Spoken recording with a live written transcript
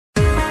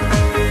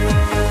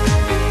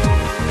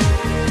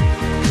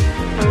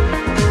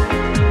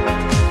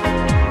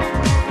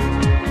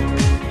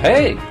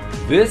Hey,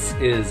 this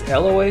is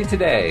LOA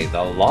Today,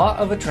 the Law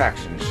of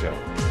Attraction show.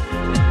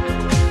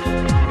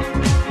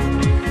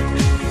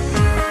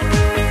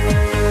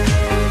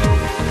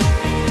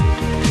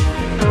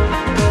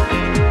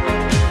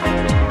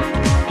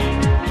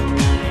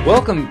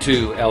 Welcome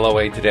to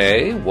LOA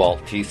Today.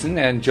 Walt Thiessen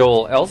and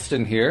Joel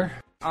Elston here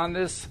on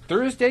this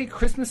Thursday,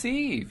 Christmas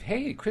Eve.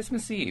 Hey,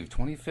 Christmas Eve,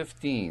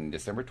 2015,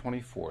 December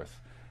 24th.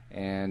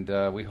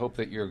 And we hope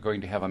that you're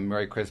going to have a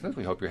Merry Christmas.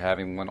 We hope you're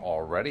having one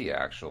already,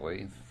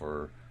 actually.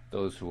 For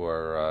those who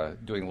are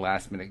doing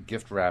last-minute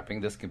gift wrapping,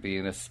 this can be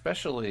an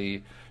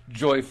especially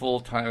joyful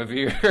time of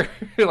year.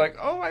 You're like,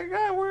 oh my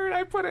God, where did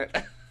I put it?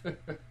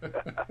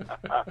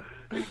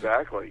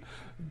 Exactly.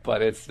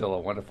 But it's still a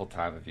wonderful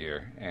time of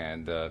year.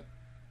 And one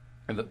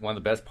of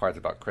the best parts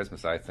about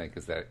Christmas, I think,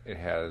 is that it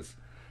has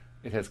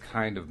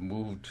kind of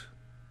moved,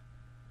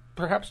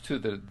 perhaps to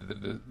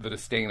the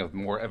disdain of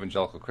more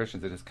evangelical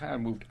Christians. It has kind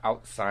of moved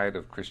outside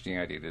of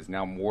Christianity. It is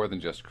now more than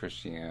just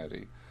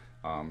Christianity.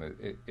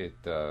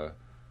 It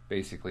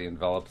basically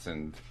envelops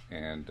and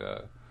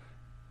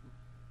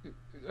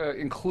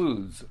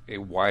includes a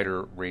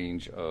wider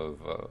range of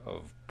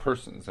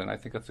persons, and I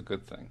think that's a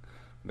good thing.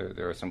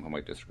 There are some who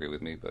might disagree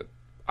with me, but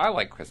I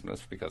like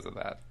Christmas because of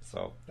that.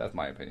 So that's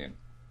my opinion.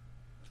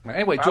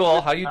 Anyway,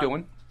 Joel, how you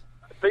doing?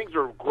 Things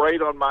are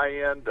great on my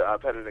end.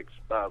 I've had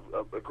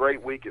a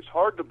great week. It's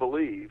hard to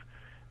believe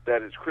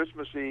that it's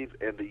Christmas Eve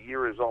and the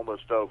year is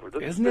almost over.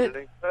 This has been an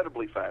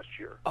incredibly fast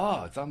year.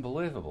 Oh, it's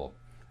unbelievable.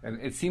 And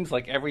it seems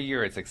like every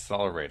year it's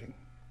accelerating.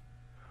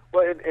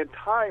 Well, and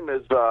time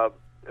is,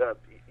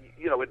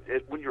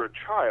 when you're a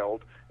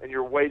child and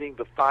you're waiting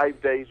the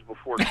 5 days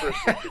before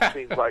Christmas, it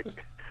seems like,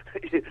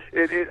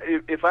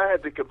 if I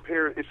had to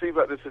compare, it seems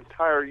like this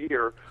entire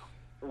year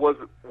was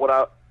what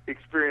I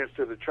experienced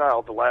as a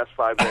child the last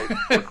 5 days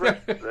before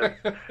Christmas.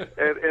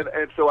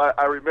 And so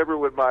I remember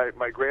when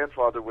my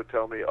grandfather would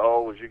tell me,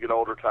 oh, as you get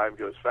older, time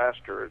goes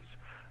faster.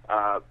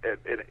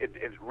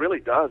 It really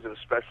does, and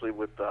especially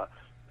with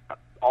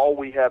all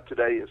we have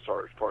today as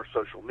far as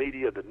social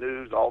media, the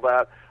news, all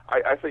that.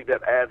 I think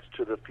that adds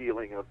to the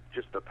feeling of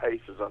just the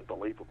pace is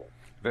unbelievable.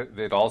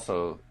 It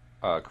also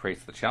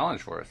creates the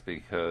challenge for us,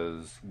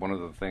 because one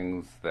of the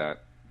things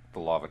that the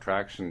law of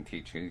attraction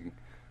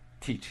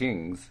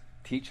teachings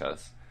teach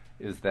us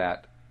is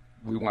that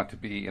we want to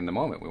be in the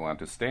moment. We want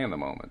to stay in the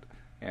moment.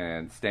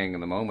 And staying in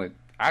the moment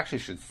actually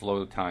should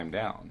slow time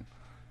down.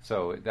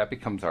 So that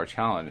becomes our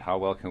challenge. How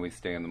well can we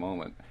stay in the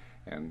moment?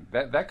 And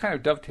that kind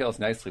of dovetails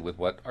nicely with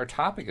what our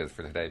topic is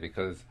for today,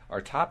 because our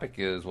topic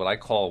is what I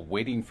call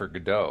waiting for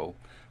Godot,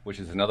 which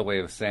is another way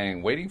of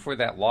saying waiting for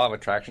that law of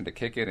attraction to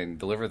kick in and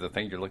deliver the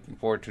thing you're looking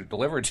forward to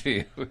deliver to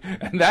you.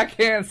 And that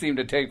can seem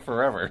to take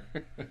forever.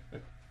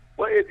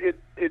 Well, it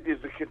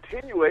is a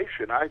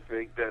continuation, I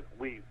think, that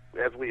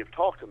as we have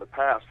talked in the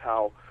past,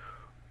 how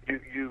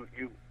you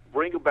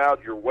bring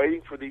about, you're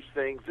waiting for these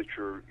things that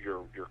you're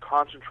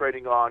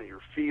concentrating on,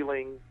 you're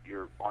feeling,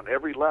 you're on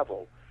every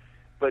level,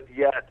 but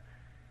yet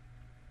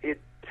it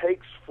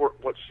takes for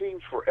what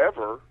seems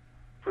forever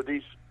for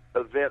these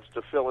events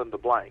to fill in the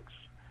blanks,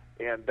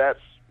 and that's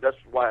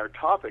why our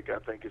topic, I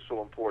think, is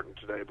so important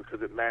today,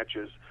 because it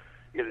matches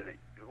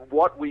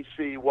what we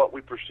see, what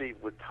we perceive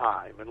with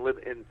time,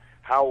 and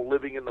how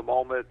living in the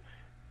moment,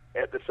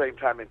 at the same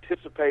time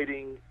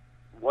anticipating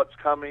what's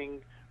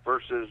coming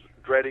versus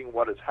dreading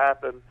what has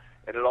happened,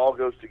 and it all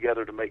goes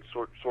together to make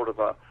sort of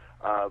a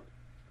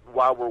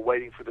while we're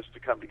waiting for this to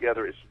come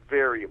together. It's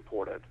very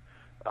important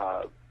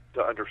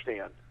to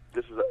understand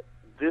this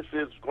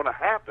is going to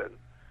happen,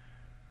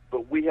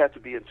 but we have to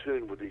be in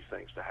tune with these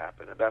things to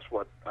happen, and that's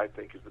what I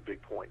think is the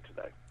big point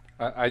today.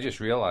 I just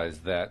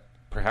realized that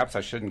perhaps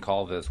I shouldn't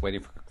call this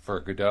waiting for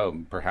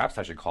Godot. Perhaps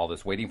I should call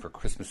this waiting for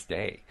Christmas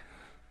Day.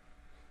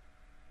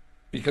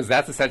 Because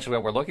that's essentially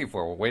what we're looking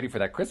for. We're waiting for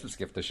that Christmas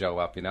gift to show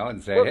up,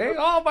 and say, hey,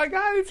 oh my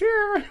God, it's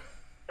here.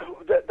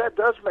 That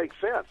does make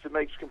sense. It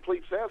makes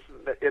complete sense.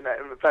 In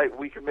fact,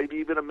 we can maybe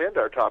even amend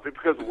our topic,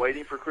 because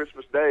waiting for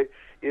Christmas Day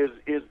is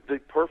the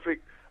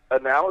perfect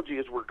analogy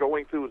as we're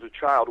going through as a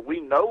child. We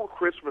know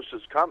Christmas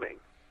is coming.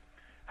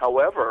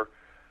 However,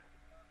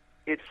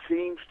 it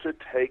seems to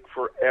take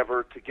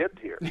forever to get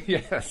here.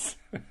 Yes.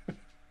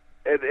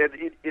 And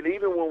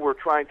even when we're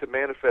trying to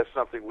manifest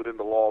something within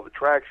the law of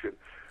attraction,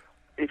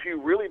 if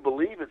you really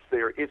believe it's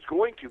there, it's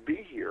going to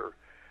be here.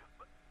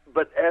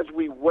 But as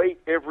we wait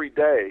every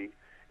day,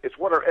 it's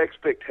what our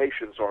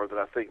expectations are that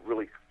I think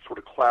really sort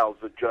of clouds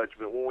the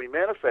judgment. When we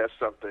manifest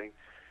something,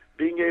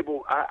 being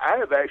able, I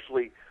have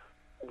actually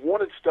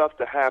wanted stuff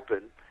to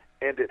happen,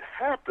 and it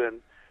happened,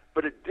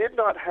 but it did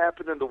not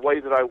happen in the way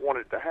that I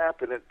wanted it to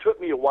happen. It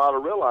took me a while to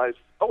realize,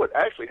 it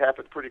actually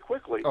happened pretty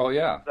quickly. Oh,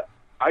 yeah.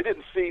 I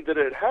didn't see that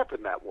it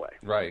happened that way.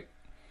 Right.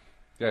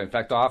 Yeah, in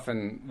fact,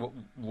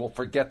 often we'll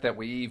forget that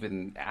we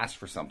even asked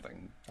for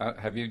something.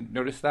 Have you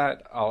noticed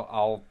that?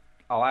 I'll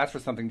ask for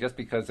something just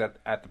because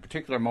at the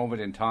particular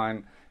moment in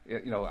time,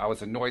 I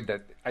was annoyed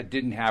that I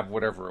didn't have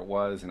whatever it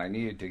was, and I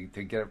needed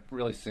to get it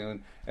really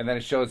soon. And then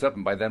it shows up,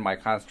 and by then my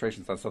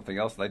concentration's on something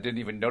else, and I didn't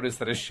even notice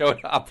that it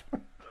showed up.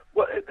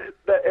 Well,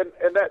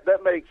 and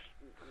that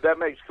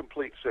makes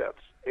complete sense.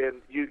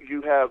 And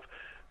you have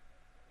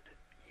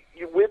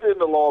within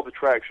the law of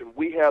attraction,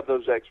 we have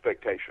those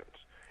expectations,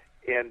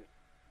 and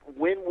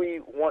when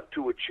we want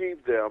to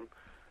achieve them,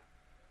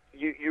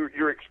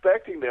 you're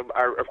expecting them.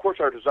 Of course,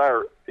 our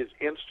desire is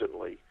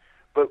instantly,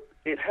 but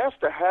it has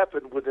to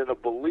happen within a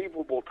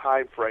believable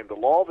time frame. The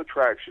law of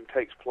attraction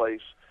takes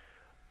place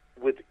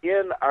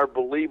within our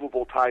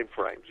believable time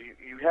frames.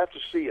 You have to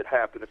see it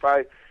happen. If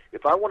I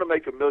want to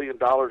make $1 million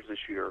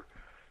this year,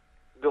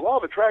 the law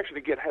of attraction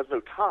again has no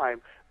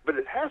time, but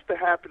it has to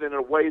happen in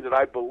a way that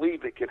I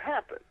believe it can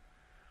happen,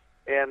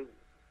 and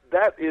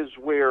that is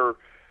where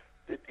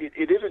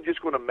it isn't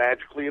just going to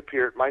magically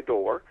appear at my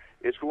door.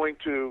 It's going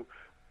to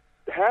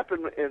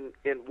happen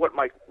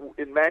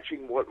in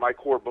matching what my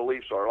core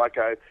beliefs are. Like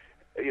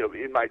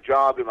in my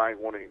job, am I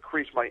going to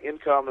increase my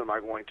income? Am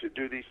I going to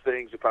do these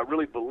things? If I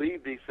really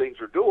believe these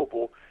things are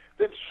doable,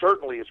 then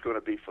certainly it's going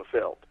to be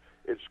fulfilled.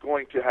 It's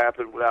going to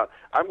happen without.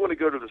 I'm going to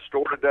go to the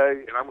store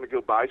today and I'm going to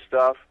go buy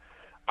stuff.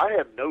 I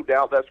have no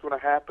doubt that's going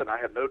to happen. I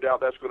have no doubt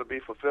that's going to be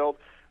fulfilled.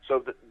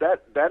 So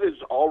that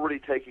is already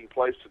taking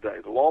place today.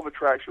 The law of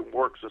attraction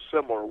works a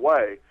similar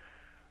way,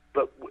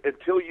 but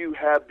until you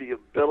have the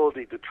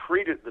ability to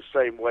treat it the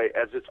same way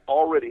as it's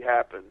already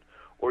happened,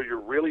 or you're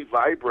really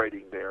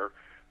vibrating there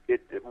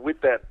with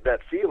that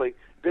feeling,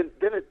 then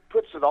it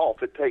puts it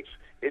off. It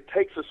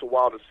takes us a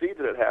while to see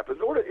that it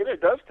happens, and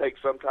it does take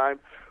some time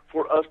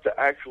for us to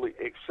actually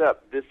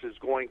accept this is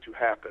going to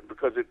happen,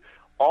 because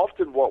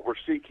often what we're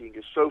seeking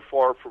is so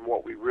far from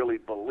what we really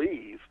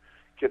believe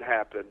can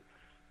happen.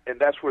 And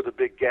that's where the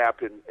big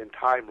gap in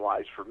time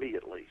lies, for me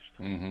at least.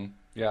 Mm-hmm.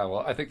 Yeah,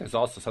 well, I think there's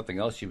also something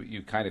else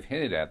you kind of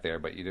hinted at there,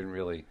 but you didn't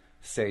really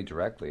say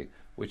directly,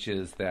 which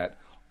is that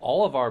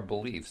all of our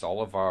beliefs,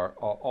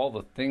 all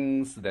the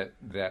things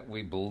that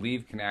we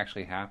believe can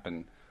actually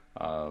happen,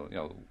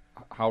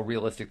 how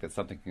realistic that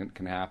something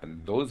can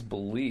happen, those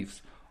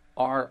beliefs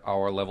are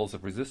our levels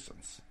of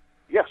resistance.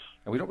 Yes.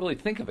 And we don't really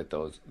think of it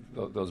those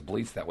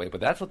beliefs that way,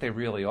 but that's what they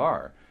really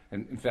are.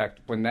 And in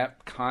fact, when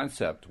that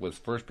concept was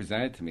first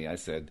presented to me, I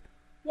said,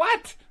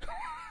 "What?"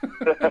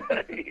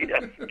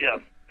 Yes.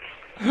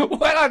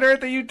 What on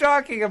earth are you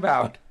talking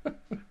about?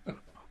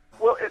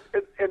 Well,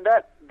 and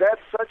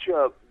that's such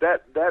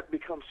that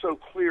becomes so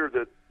clear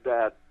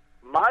that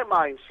my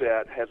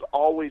mindset has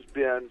always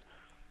been,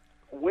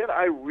 when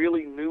I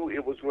really knew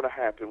it was going to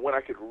happen, when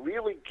I could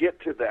really get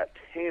to that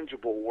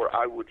tangible where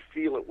I would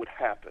feel it would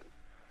happen,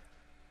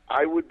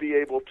 I would be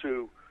able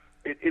to.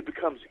 It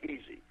becomes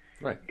easy.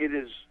 Right. It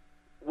is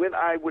when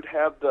I would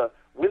have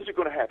when's it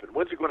going to happen?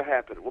 When's it going to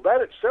happen? Well, that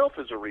itself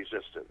is a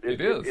resistance.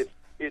 It is.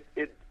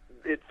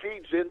 It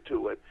feeds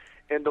into it,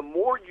 and the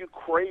more you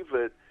crave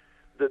it,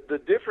 the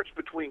difference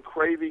between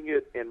craving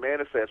it and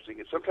manifesting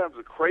it. Sometimes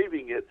the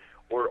craving it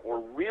or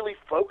really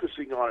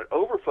focusing on it,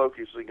 over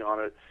focusing on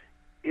it,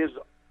 is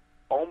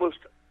almost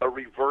a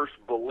reverse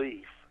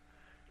belief,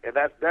 and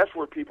that's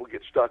where people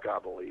get stuck, I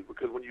believe,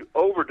 because when you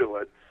overdo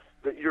it,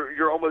 that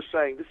you're almost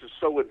saying this is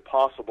so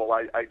impossible.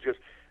 I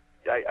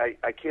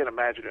can't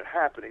imagine it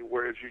happening.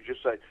 Whereas you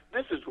just say,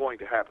 this is going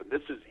to happen.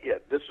 This is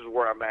it. This is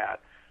where I'm at.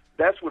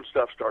 That's when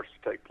stuff starts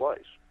to take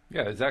place.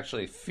 Yeah, there's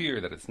actually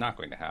fear that it's not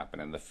going to happen,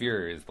 and the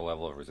fear is the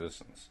level of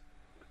resistance.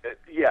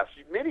 Yes,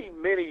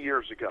 many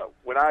years ago,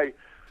 when I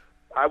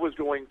was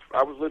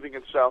living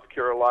in South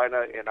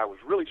Carolina, and I was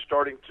really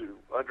starting to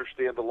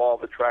understand the law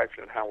of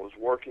attraction and how it was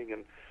working.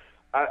 And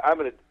I'm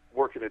in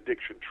work in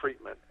addiction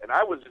treatment, and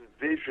I was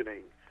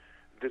envisioning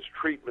this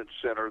treatment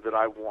center that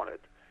I wanted.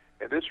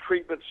 And this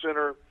treatment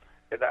center,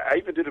 and I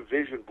even did a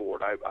vision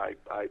board.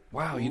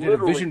 Wow, you did a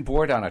vision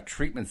board on a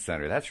treatment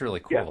center. That's really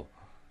cool.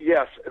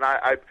 Yes, and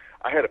I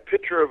had a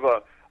picture of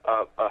a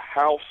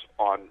house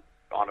on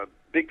a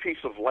big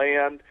piece of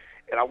land,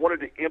 and I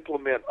wanted to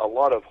implement a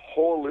lot of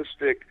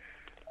holistic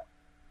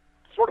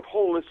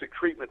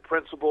treatment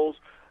principles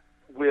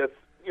with,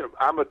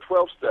 I'm a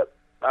 12-step.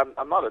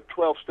 I'm not a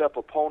 12-step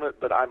opponent,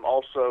 but I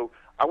want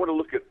to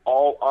look at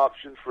all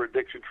options for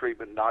addiction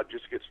treatment, not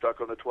just get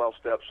stuck on the 12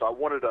 steps. So I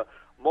wanted a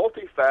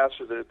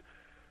multifaceted,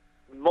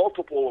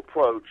 multiple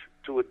approach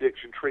to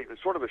addiction treatment,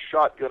 sort of a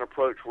shotgun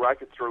approach where I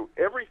could throw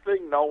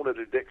everything known at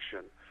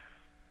addiction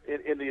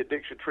in the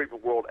addiction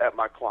treatment world at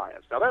my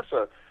clients. Now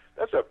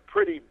that's a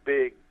pretty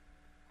big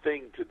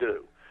thing to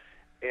do,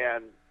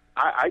 and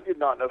I did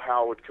not know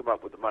how I would come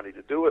up with the money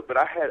to do it, but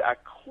I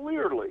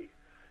clearly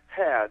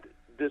had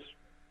this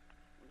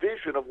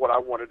vision of what I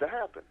wanted to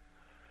happen.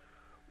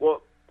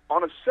 Well,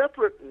 on a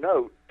separate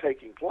note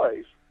taking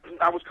place,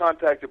 I was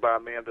contacted by a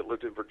man that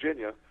lived in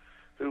Virginia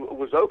who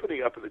was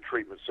opening up in the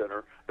treatment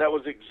center that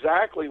was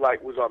exactly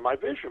like was on my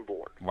vision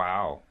board.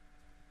 Wow.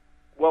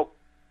 Well,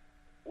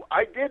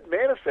 I did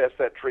manifest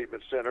that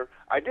treatment center.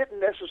 I didn't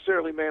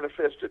necessarily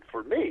manifest it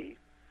for me.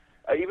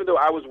 Even though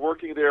I was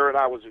working there and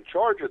I was in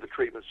charge of the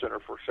treatment center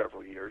for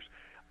several years,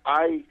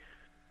 I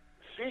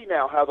see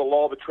now how the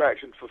law of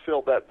attraction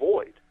fulfilled that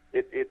void.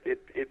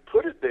 It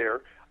put it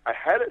there. I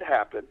had it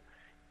happen.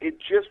 It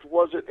just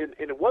wasn't, and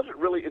it wasn't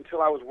really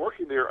until I was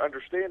working there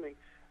understanding,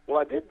 well,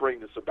 I did bring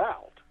this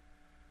about.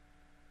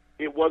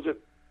 it wasn't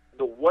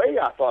the way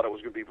I thought it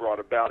was going to be brought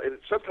about, and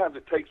sometimes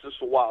it takes us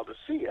a while to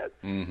see it.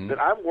 Mm-hmm. That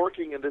I'm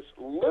working in this,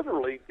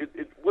 literally,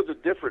 it was a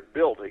different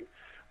building,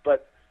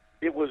 but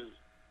it was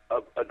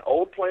an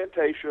old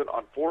plantation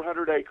on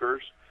 400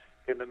 acres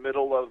in the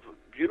middle of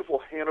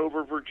beautiful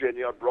Hanover,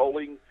 Virginia,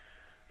 rolling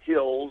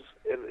hills,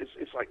 and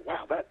it's like,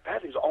 wow,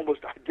 that is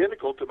almost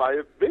identical to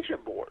my vision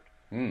board.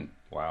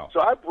 Wow. So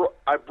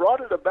I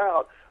brought it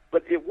about,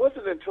 but it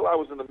wasn't until I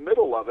was in the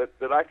middle of it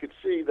that I could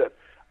see that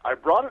I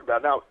brought it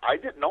about. Now, I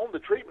didn't own the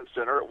treatment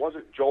center. It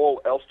wasn't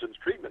Joel Elston's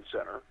treatment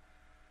center,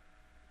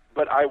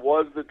 but I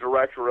was the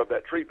director of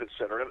that treatment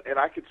center, and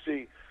I could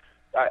see,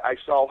 I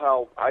saw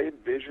how I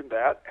envisioned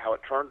that, how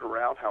it turned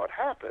around, how it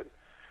happened.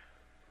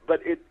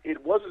 But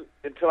it wasn't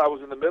until I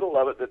was in the middle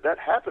of it that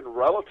happened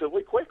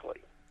relatively quickly.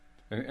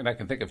 And I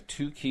can think of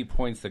two key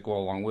points that go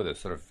along with it,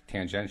 sort of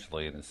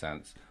tangentially in a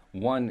sense.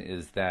 One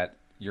is that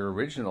your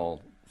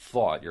original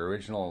thought, your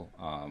original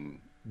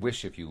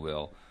wish, if you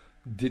will,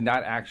 did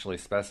not actually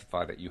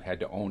specify that you had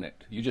to own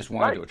it. You just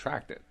wanted to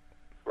attract it.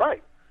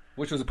 Right.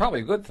 Which was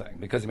probably a good thing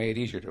because it made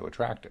it easier to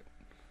attract it.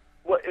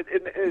 Well,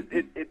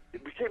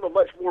 it became a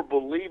much more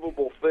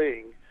believable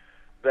thing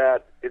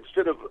that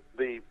instead of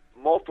the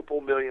multiple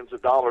millions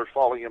of dollars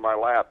falling in my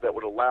lap that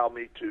would allow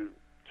me to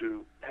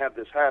have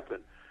this happen,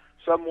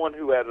 someone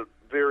who had a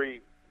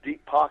very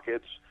deep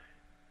pockets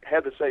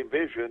had the same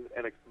vision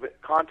and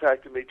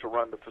contacted me to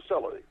run the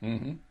facility.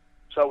 Mm-hmm.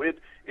 So and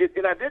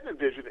I didn't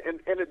envision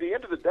it. And at the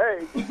end of the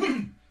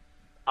day,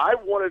 I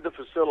wanted a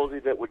facility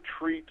that would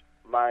treat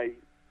my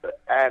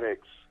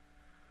addicts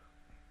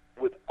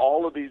with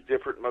all of these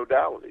different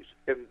modalities.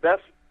 And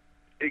that's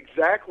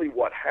exactly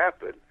what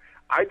happened.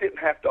 I didn't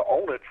have to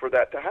own it for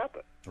that to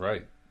happen.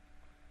 Right.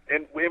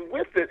 And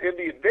with it, and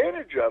the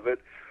advantage of it,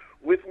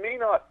 with me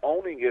not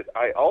owning it,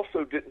 I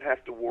also didn't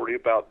have to worry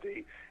about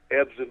the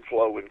ebbs and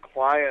flow in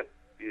client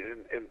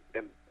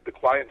and the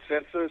client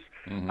census.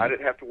 Mm-hmm. I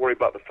didn't have to worry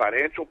about the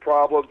financial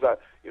problems.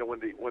 When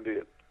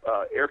the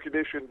air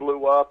condition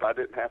blew up, I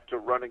didn't have to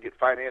run and get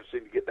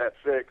financing to get that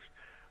fixed.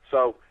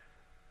 So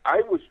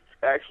I was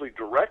actually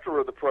director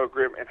of the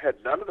program and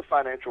had none of the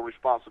financial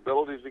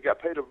responsibilities and got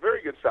paid a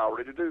very good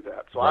salary to do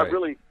that. So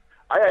right.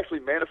 I actually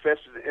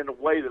manifested it in a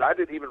way that I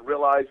didn't even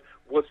realize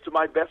was to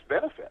my best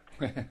benefit.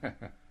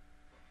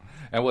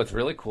 And what's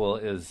really cool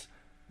is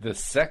the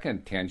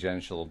second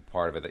tangential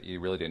part of it that you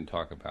really didn't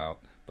talk about,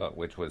 but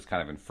which was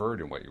kind of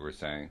inferred in what you were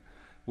saying,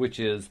 which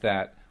is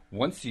that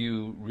once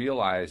you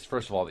realized,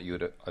 first of all, that you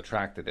had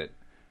attracted it,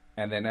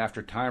 and then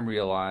after time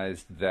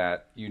realized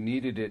that you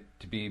needed it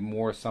to be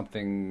more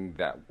something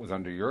that was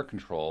under your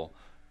control,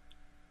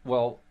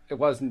 well, it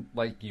wasn't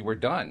like you were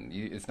done.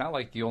 It's not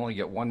like you only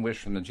get one wish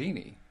from the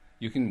genie.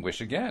 You can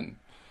wish again.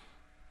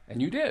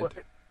 And you did. Well,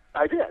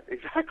 I did,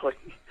 exactly.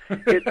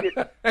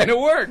 And it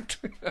worked.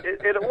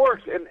 It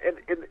works. And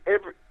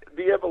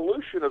the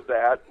evolution of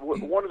that,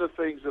 one of the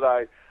things that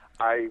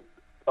I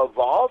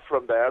evolved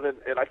from that,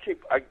 and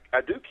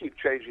I do keep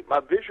changing.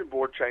 My vision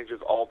board changes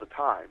all the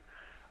time.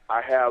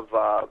 I have,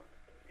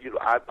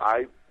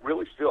 I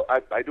really still,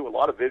 I do a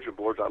lot of vision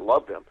boards. I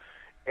love them.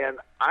 And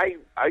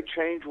I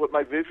change what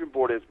my vision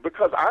board is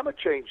because I'm a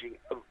changing,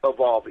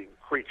 evolving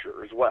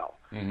creature as well.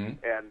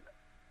 Mm-hmm. And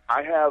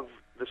I have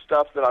the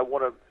stuff that I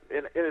want to,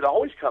 and it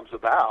always comes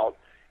about.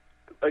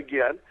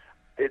 Again,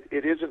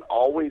 it isn't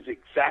always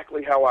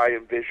exactly how I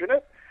envision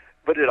it,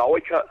 but it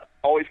always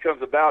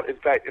comes about. In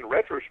fact, in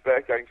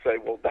retrospect, I can say,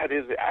 well, that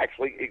is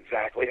actually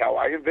exactly how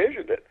I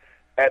envisioned it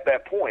at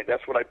that point.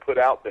 That's what I put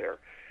out there.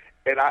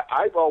 And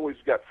I've always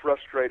got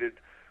frustrated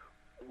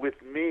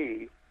with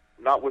me,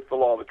 not with the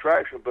law of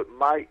attraction, but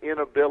my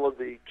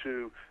inability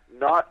to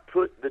not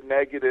put the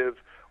negative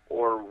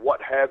or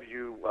what have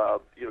you,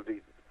 the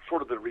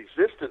sort of the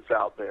resistance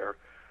out there,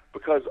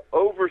 because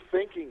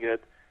overthinking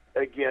it,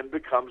 again,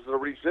 becomes the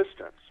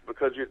resistance,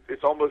 because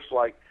it's almost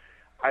like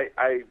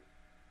I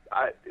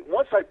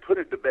once I put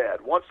it to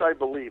bed, once I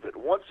believe it,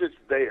 once it's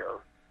there,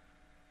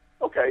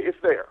 okay, it's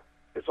there.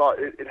 It's all.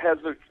 It has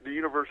the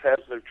universe has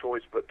no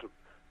choice but to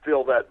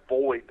fill that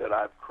void that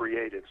I've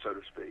created, so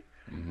to speak.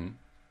 Mm-hmm.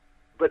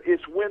 But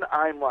it's when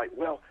I'm like,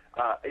 well,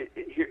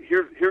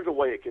 here's a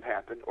way it can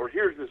happen, or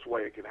here's this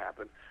way it can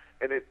happen,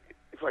 and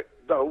it's like,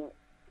 no,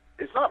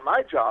 it's not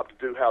my job to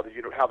do how the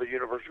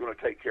universe is going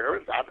to take care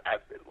of it.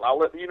 I'll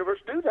let the universe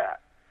do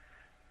that.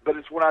 But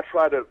it's when I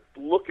try to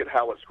look at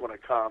how it's going to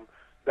come,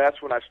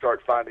 that's when I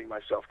start finding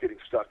myself getting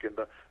stuck in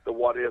the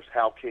what ifs,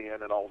 how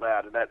can, and all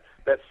that, and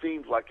that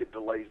seems like it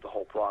delays the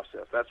whole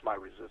process. That's my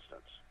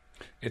resistance.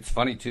 It's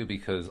funny, too,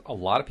 because a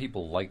lot of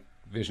people like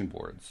vision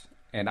boards,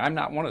 and I'm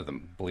not one of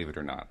them, believe it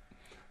or not.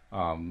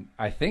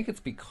 I think it's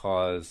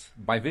because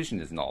my vision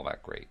isn't all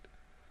that great.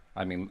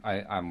 I mean,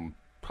 I'm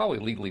probably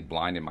legally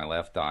blind in my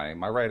left eye.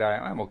 My right eye,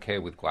 I'm okay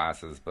with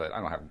glasses, but I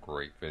don't have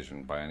great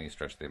vision by any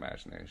stretch of the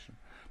imagination.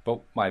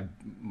 But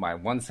my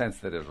one sense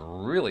that is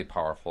really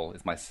powerful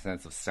is my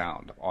sense of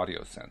sound,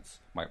 audio sense,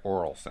 my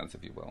oral sense,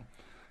 if you will.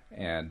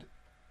 And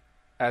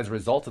as a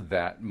result of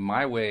that,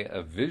 my way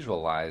of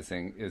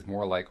visualizing is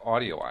more like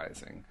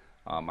audioizing.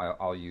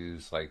 I'll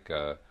use like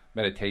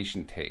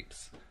meditation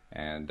tapes,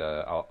 and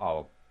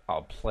I'll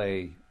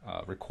play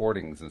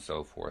recordings and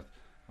so forth,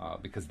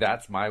 because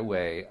that's my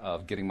way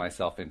of getting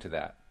myself into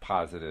that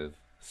positive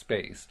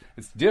space.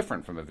 It's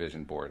different from a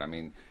vision board. I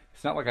mean,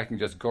 it's not like I can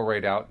just go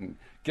right out and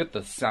get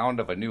the sound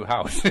of a new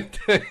house. It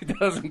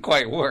doesn't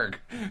quite work.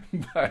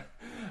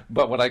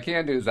 But what I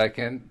can do is I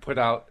can put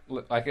out,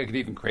 I could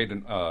even create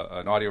an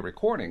audio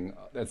recording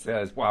that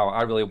says, wow,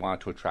 I really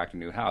want to attract a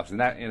new house. And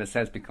that, in a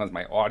sense, becomes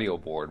my audio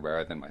board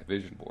rather than my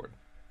vision board.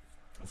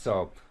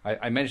 So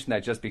I mentioned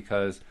that just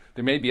because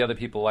there may be other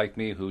people like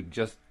me who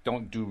just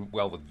don't do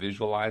well with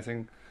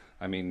visualizing.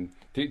 I mean,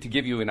 to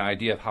give you an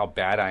idea of how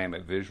bad I am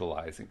at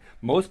visualizing,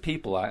 most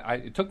people,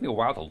 it took me a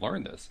while to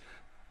learn this,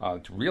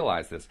 to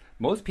realize this.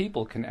 Most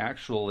people can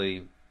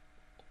actually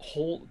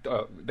hold,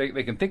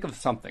 they can think of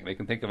something, they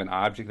can think of an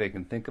object, they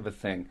can think of a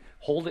thing,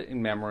 hold it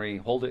in memory,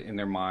 hold it in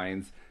their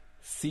minds,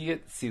 see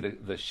it, see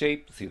the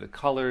shape, see the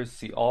colors,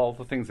 see all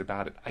the things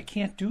about it. I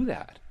can't do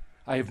that.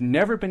 I have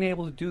never been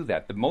able to do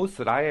that. The most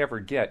that I ever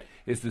get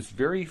is this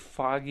very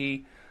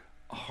foggy,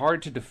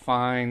 hard to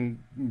define,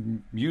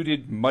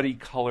 muted, muddy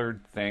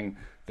colored thing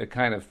that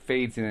kind of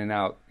fades in and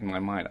out in my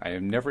mind. I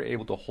am never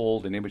able to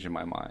hold an image in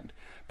my mind.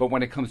 But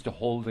when it comes to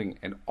holding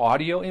an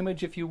audio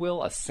image, if you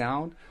will, a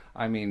sound,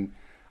 I mean,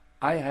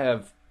 I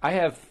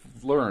have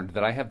learned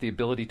that I have the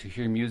ability to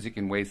hear music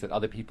in ways that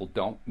other people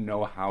don't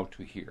know how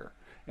to hear.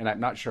 And I'm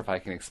not sure if I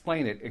can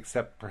explain it,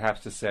 except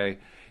perhaps to say,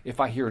 if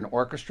I hear an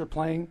orchestra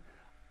playing,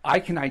 I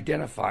can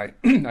identify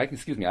I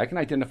can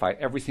identify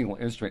every single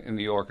instrument in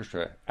the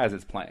orchestra as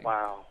it's playing.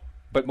 Wow.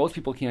 But most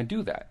people can't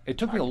do that. It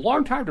took me a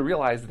long time to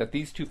realize that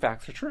these two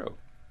facts are true.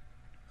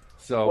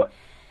 So,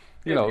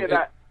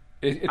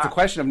 it's a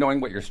question of knowing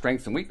what your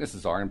strengths and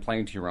weaknesses are and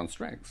playing to your own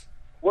strengths.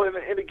 Well,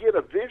 and again,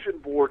 a vision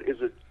board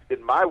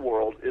in my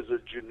world, is a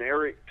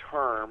generic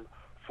term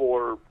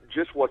for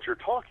just what you're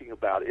talking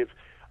about. If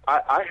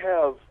I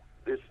have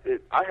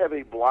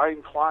a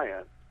blind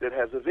client that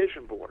has a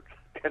vision board.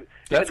 And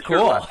that's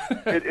cool.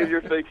 And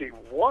you're thinking,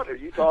 what are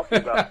you talking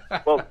about?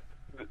 Well,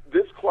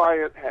 this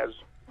client has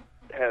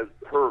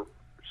her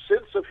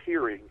sense of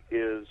hearing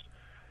is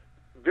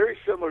very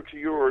similar to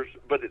yours,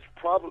 but it's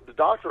probably, the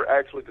doctor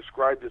actually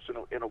described this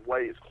in a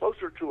way, it's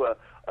closer to a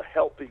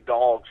healthy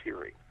dog's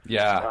hearing.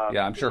 Yeah,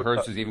 I'm sure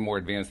hers is even more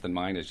advanced than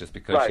mine is, just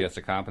because she has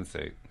to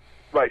compensate.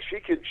 Right, she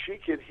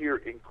can hear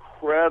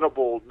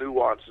incredible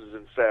nuances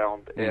in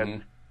sound,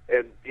 and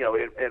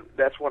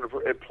that's one of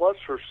her. And plus,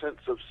 her sense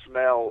of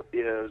smell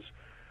is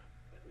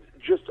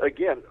just,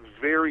 again,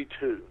 very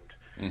tuned.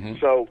 Mm-hmm.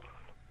 So,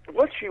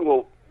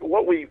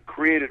 what we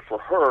created for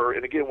her,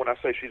 and again, when I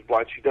say she's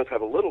blind, she does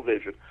have a little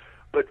vision,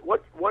 but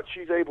what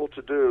she's able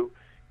to do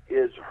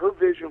is her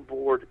vision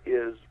board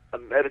is a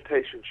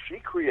meditation she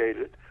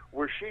created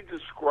where she's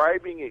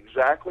describing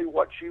exactly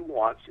what she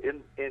wants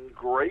in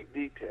great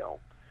detail.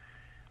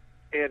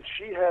 And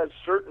she has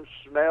certain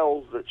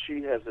smells that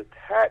she has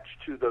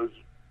attached to those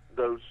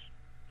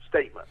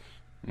statements.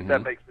 Mm-hmm. If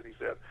that makes any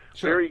sense.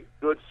 Sure. Very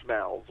good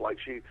smells, like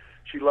she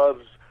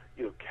loves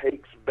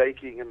cakes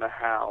baking in the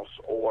house,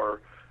 or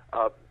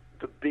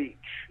the beach.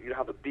 You know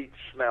how the beach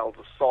smells,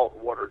 the salt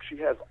water. She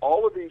has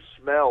all of these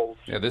smells.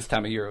 Yeah, this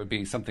time of year it would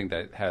be something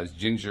that has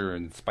ginger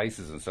and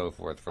spices and so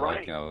forth for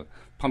right. like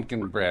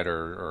pumpkin bread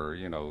or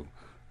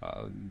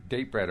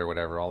date bread or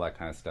whatever, all that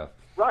kind of stuff.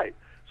 Right.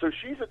 So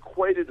she's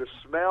equated a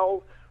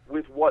smell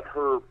with what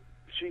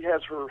she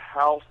has her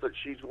house that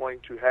she's going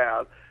to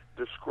have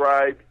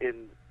described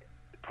in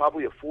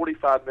probably a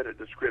 45-minute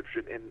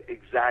description in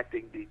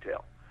exacting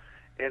detail.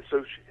 And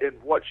so and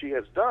what she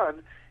has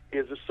done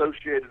is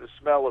associated the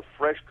smell of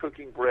fresh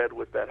cooking bread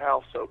with that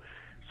house. So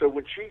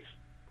when she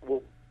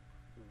will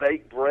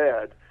bake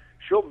bread,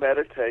 she'll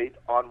meditate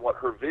on what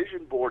her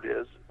vision board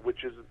is,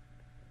 which is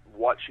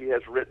what she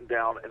has written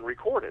down and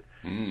recorded.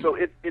 Mm. So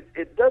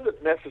it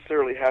doesn't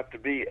necessarily have to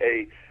be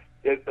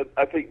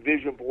I think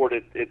vision board,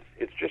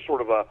 it's just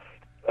sort of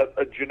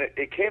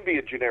it can be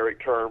a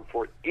generic term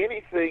for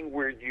anything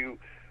where you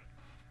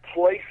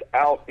place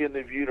out in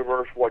the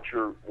universe what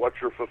you're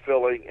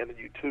fulfilling, and then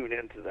you tune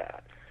into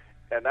that.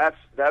 And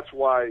that's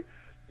why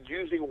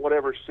using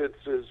whatever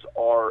senses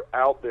are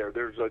out there.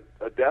 There's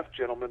a deaf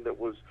gentleman that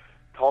was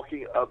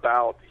talking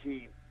about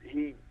he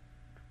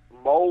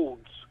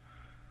molds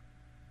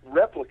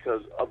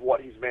replicas of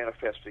what he's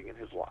manifesting in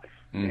his life.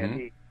 Mm-hmm.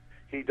 And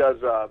he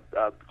does a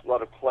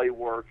lot of clay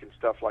work and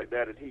stuff like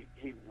that, and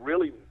he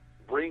really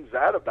brings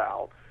that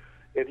about,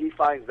 and he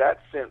finds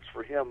that sense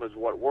for him is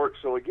what works.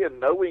 So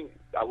again,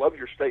 I love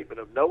your statement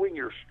of knowing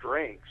your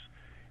strengths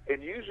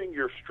and using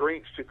your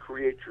strengths to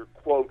create your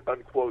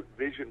quote-unquote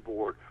vision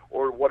board,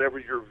 or whatever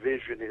your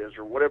vision is,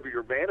 or whatever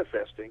you're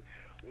manifesting.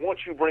 Once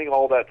you bring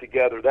all that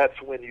together,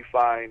 that's when you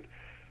find,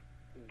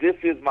 this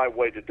is my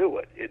way to do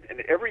it.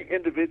 And every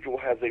individual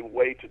has a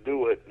way to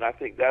do it, and I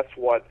think that's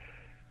what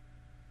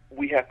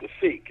we have to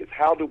seek, is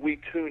how do we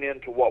tune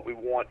into what we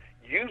want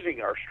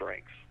using our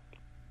strengths.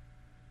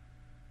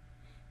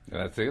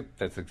 That's it.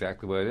 That's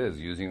exactly what it is,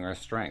 using our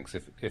strengths.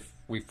 If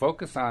we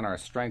focus on our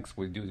strengths,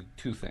 we do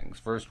two things.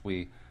 First,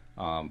 we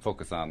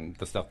focus on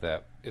the stuff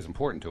that is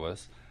important to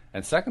us.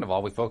 And second of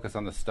all, we focus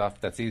on the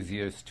stuff that's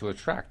easiest to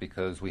attract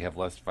because we have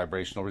less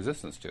vibrational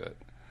resistance to it,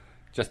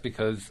 just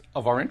because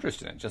of our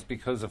interest in it, just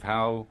because of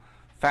how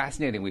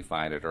fascinating we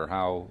find it, or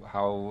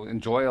how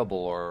enjoyable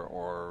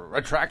or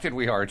attracted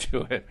we are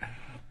to it.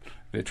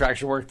 The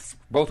attraction works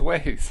both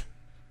ways.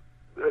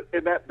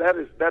 And that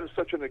is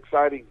such an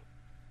exciting,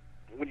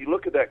 when you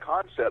look at that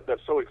concept,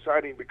 that's so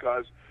exciting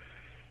because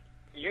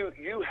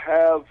you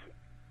have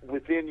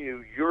within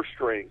you your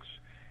strengths.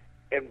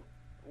 And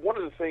one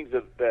of the things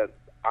that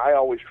I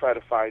always try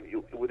to find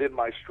within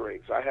my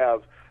strengths,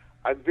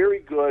 I'm very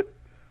good,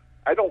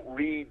 I don't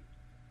read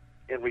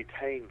and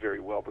retain very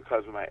well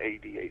because of my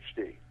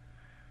ADHD.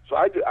 So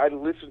I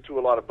listen to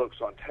a lot of books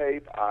on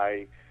tape.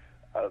 I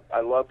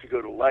love to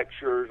go to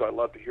lectures. I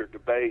love to hear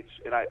debates,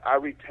 and I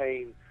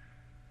retain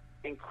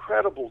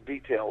incredible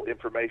detailed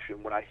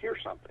information when I hear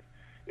something.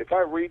 If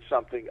I read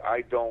something,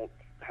 I don't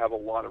have a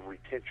lot of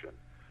retention.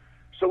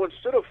 So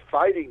instead of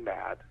fighting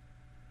that,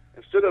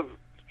 instead of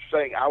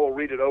saying I will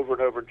read it over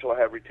and over until I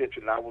have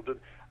retention, and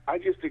I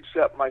just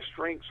accept my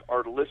strengths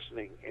are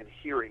listening and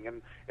hearing,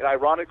 and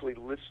ironically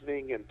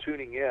listening and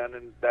tuning in,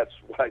 and that's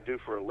what I do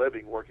for a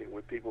living, working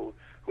with people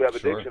who have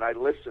addiction. I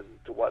listen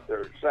to what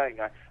they're saying.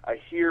 I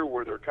hear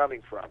where they're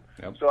coming from.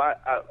 Yep. So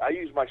I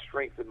use my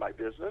strength in my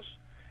business.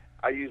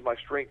 I use my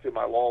strength in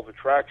my law of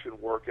attraction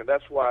work, and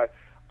that's why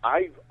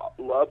I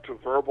love to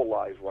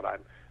verbalize when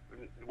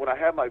I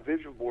have my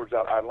vision boards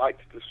out, I like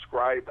to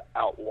describe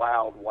out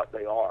loud what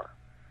they are.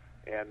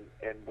 And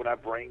when I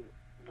bring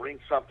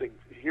something,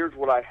 here's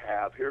what I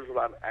have, here's what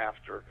I'm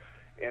after,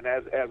 and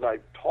as I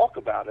talk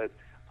about it,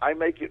 I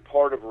make it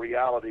part of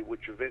reality,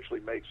 which eventually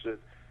makes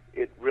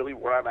it really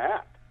where I'm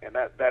at. And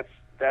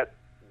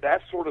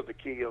that's sort of the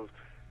key of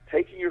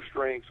taking your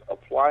strengths,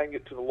 applying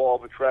it to the law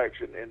of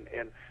attraction,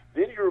 and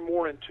then you're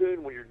more in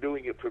tune when you're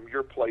doing it from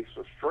your place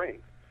of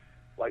strength.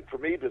 Like for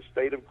me, the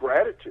state of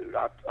gratitude.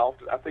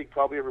 I think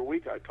probably every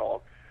week I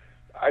talk.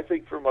 I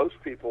think for most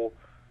people,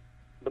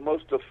 the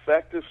most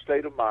effective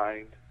state of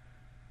mind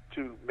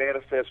to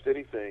manifest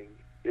anything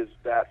is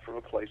that from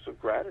a place of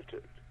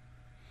gratitude.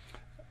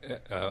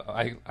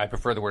 I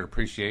prefer the word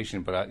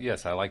appreciation, but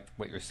yes, I like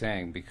what you're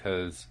saying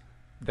because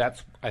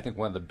that's, I think,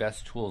 one of the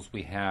best tools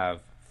we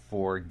have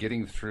for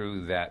getting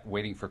through that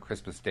waiting for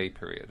Christmas Day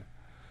period.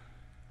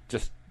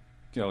 Just,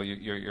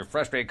 you're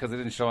frustrated because it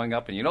isn't showing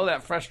up, and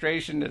that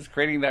frustration is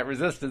creating that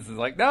resistance. It's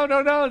like, no,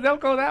 don't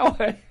go that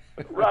way.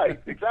 Right,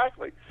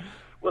 exactly.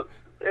 Well,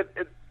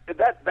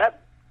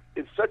 that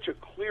is such a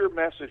clear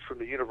message from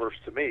the universe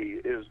to me,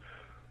 is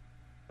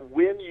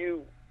when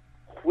you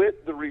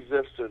quit the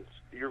resistance,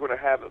 you're going to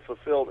have it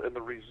fulfilled. And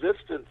the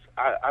resistance,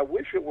 I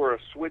wish it were a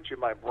switch in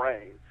my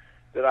brain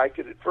that I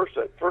could, first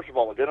of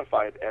all,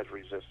 identify it as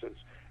resistance,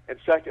 and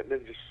second,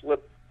 then just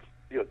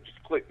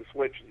just click the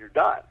switch and you're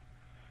done.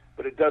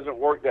 But it doesn't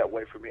work that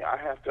way for me. I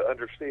have to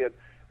understand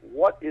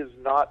what is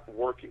not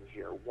working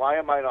here. Why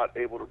am I not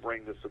able to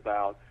bring this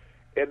about?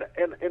 And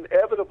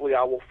inevitably,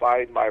 I will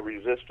find my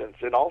resistance,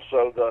 and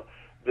also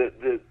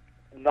the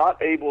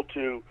not able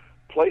to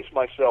place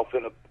myself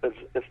in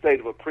a state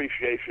of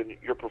appreciation,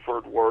 your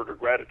preferred word, or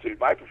gratitude,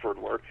 my preferred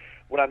word.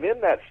 When I'm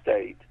in that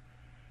state,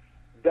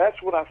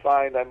 that's when I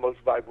find I'm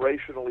most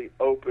vibrationally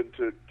open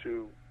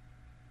to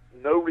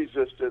no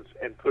resistance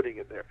and putting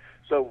it there.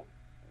 So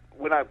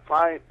when I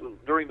find,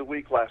 during the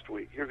week last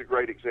week, here's a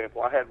great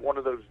example. I had one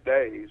of those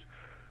days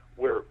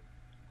where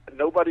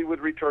nobody would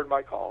return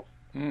my calls.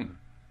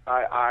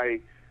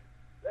 I'm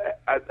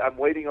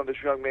waiting on this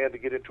young man to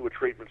get into a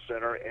treatment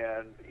center,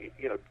 and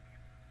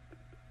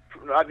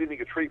not getting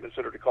a treatment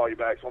center to call you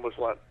back is almost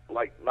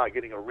like not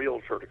getting a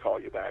realtor to call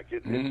you back.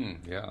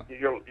 Yeah.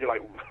 You're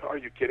like, are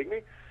you kidding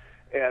me?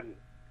 And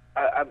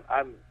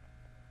I'm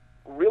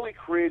really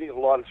creating a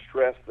lot of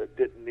stress that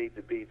didn't need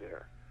to be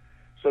there.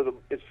 So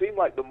it seemed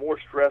like the more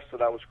stress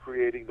that I was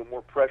creating, the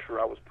more pressure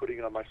I was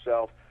putting on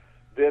myself.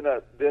 Then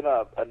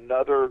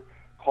another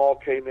call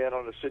came in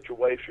on a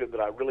situation that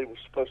I really was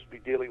supposed to be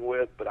dealing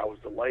with, but I was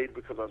delayed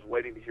because I was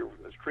waiting to hear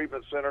from this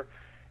treatment center.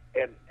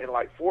 And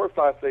like 4 or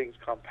 5 things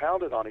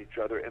compounded on each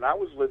other, and I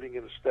was living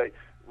in a state,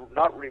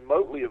 not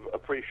remotely of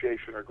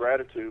appreciation or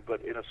gratitude,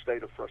 but in a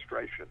state of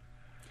frustration.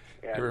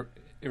 And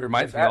it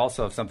reminds me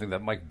also of something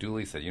that Mike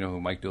Dooley said. You know who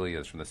Mike Dooley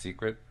is from The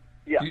Secret?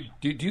 Yes.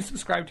 Do you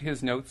subscribe to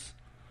his notes?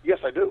 Yes,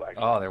 I do,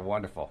 actually. Oh, they're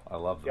wonderful. I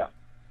love them.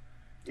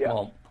 Yeah.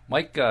 Well,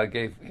 Mike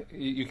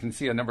you can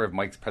see a number of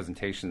Mike's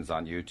presentations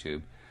on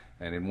YouTube,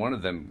 and in one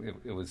of them,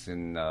 it was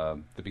in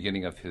the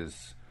beginning of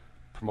his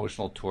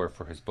promotional tour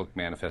for his book,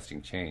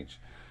 Manifesting Change.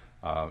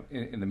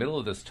 In the middle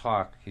of this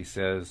talk, he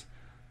says,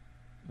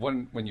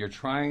 when you're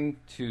trying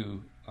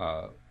to,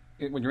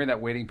 when you're in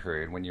that waiting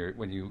period, when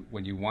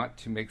you want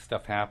to make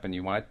stuff happen,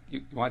 you want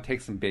to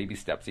take some baby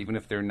steps, even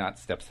if they're not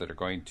steps that are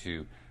going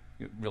to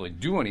really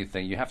do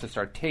anything. You have to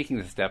start taking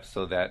the steps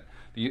so that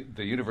the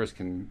universe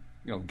can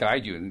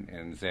guide you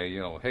and say,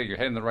 hey, you're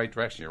heading in the right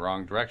direction, you're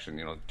wrong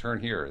direction, turn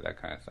here,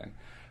 that kind of thing.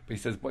 But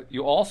he says, but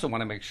you also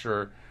want to make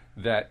sure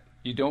that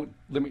you don't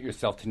limit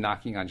yourself to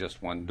knocking on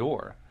just one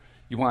door.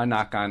 You want to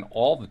knock on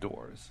all the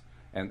doors.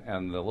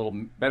 And the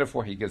little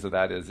metaphor he gives of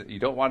that is you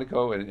don't want to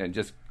go and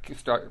just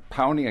start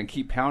pounding and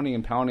keep pounding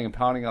and pounding and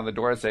pounding on the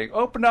door and saying,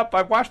 open up,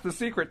 I've watched The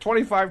Secret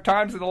 25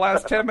 times in the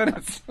last 10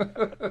 minutes.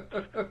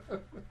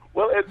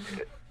 Well,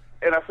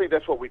 and I think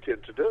that's what we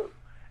tend to do.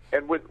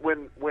 And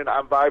when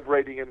I'm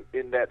vibrating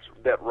in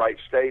that right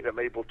state, I'm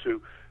able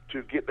to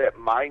get that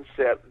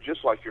mindset,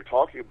 just like you're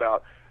talking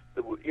about.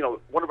 You know,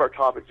 one of our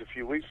topics a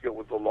few weeks ago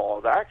was the law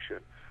of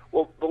action.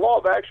 Well, the law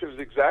of action is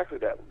exactly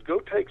that. Go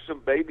take some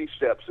baby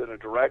steps in a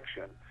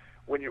direction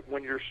when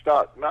you're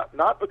stuck.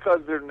 Not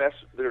because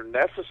they're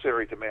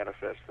necessary to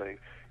manifest things.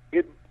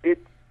 It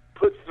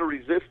puts the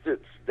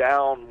resistance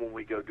down when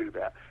we go do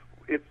that.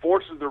 It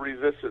forces the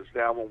resistance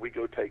down when we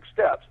go take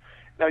steps.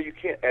 Now, you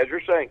can't, as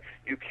you're saying,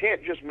 you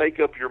can't just make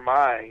up your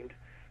mind.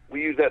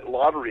 We use that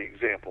lottery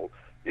example.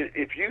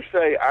 If you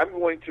say, I'm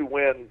going to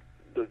win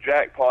the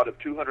jackpot of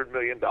 $200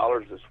 million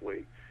this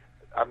week,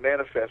 I'm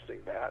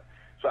manifesting that.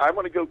 So I'm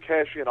going to go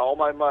cash in all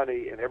my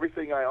money and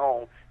everything I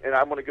own, and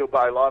I'm going to go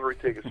buy lottery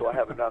tickets so I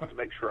have enough to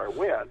make sure I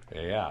win.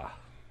 Yeah.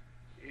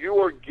 You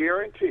are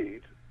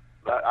guaranteed,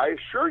 I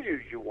assure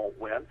you, you won't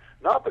win,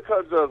 not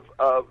because of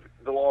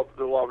the law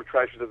of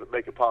attraction doesn't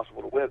make it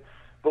possible to win,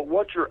 but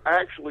what you're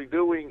actually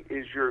doing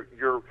is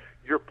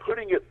you're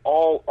putting it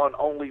all on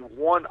only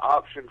one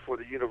option for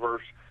the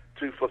universe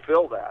to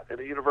fulfill that. And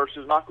the universe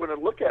is not going to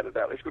look at it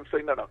that way. It's going to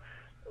say, no,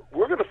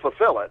 we're going to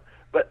fulfill it,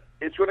 but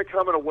it's going to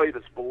come in a way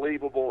that's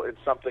believable and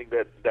something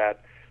that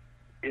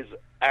is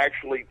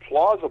actually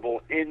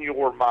plausible in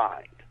your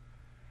mind.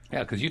 Yeah,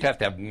 because you'd have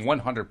to have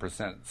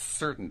 100%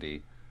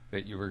 certainty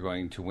that you were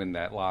going to win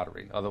that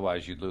lottery.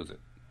 Otherwise, you'd lose it.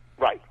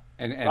 Right.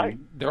 And right.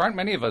 There aren't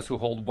many of us who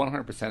hold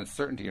 100%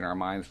 certainty in our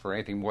minds for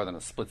anything more than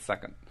a split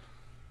second.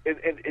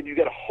 And you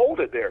got to hold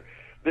it there.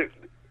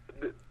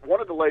 One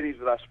of the ladies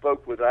that I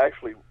spoke with, I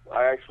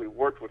actually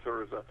worked with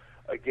her as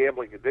a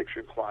gambling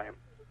addiction client.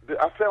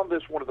 I found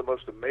this one of the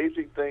most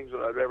amazing things that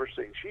I've ever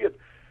seen. She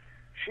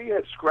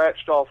had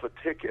scratched off a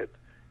ticket.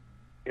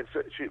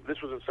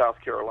 This was in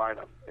South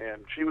Carolina,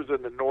 and she was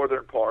in the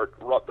northern part,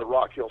 the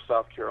Rock Hill,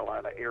 South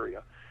Carolina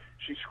area.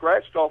 She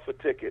scratched off a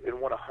ticket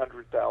and won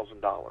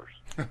 $100,000.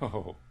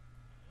 Oh.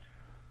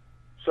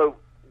 So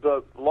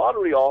the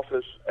lottery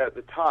office at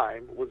the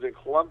time was in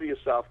Columbia,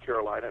 South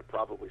Carolina. It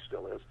probably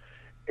still is.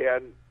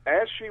 And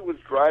as she was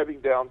driving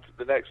down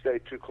the next day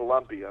to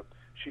Columbia,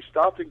 she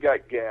stopped and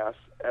got gas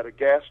at a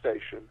gas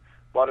station,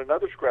 bought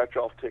another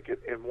scratch-off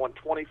ticket, and won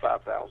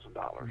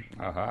 $25,000.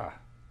 Uh-huh.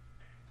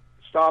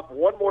 Stopped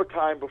one more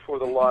time before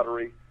the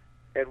lottery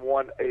and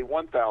won a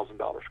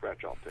 $1,000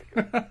 scratch-off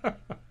ticket.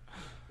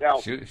 Now,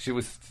 she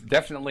was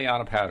definitely on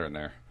a pattern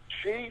there.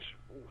 She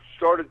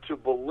started to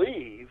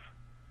believe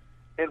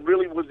and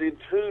really was in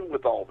tune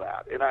with all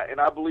that. And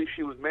I believe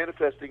she was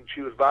manifesting,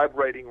 she was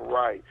vibrating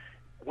right.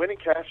 Went and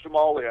cashed them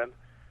all in.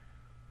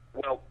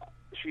 Well,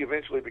 she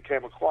eventually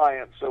became a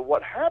client. So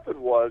what happened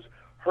was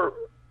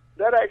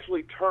that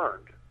actually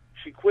turned.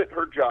 She quit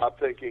her job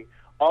thinking,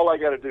 all I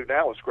got to do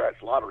now is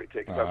scratch lottery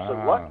tickets. I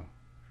said, what?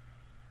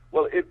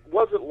 Well, it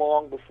wasn't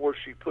long before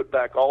she put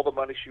back all the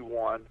money she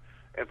won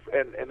and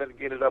then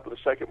ended up with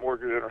a second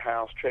mortgage in her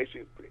house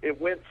chasing. It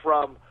went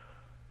from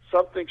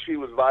something she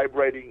was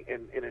vibrating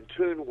and in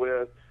tune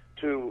with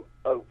to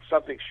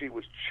something she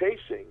was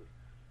chasing,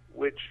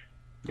 which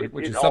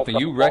is something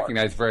you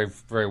recognize very,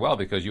 very well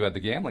because you had the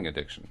gambling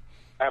addiction.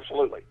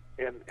 Absolutely,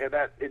 and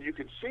you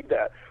can see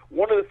that.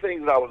 One of the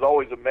things that I was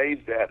always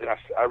amazed at, and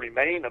I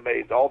remain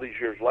amazed all these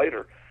years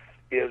later,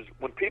 is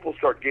when people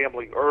start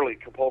gambling early.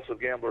 Compulsive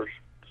gamblers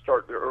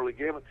start their early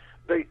gambling.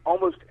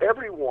 Almost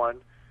everyone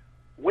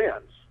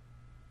wins.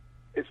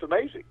 It's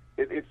amazing.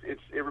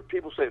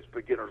 People say it's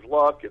beginner's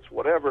luck. It's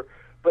whatever,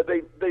 but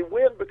they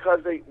win because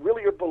they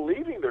really are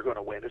believing they're going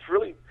to win. It's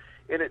really,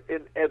 and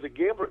as a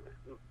gambler,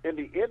 in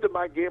the end of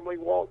my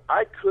gambling walk,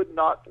 I could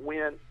not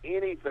win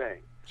anything.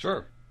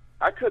 Sure.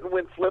 I couldn't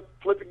win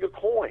flipping a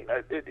coin.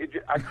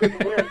 I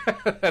couldn't win.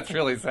 That's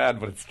really sad,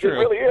 but it's true. It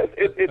really is.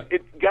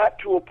 It got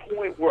to a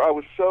point where I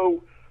was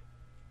so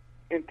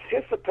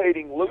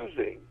anticipating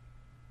losing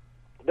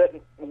that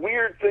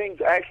weird things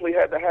actually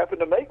had to happen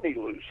to make me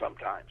lose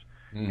sometimes.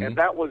 Mm-hmm. And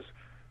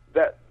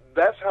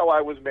that's how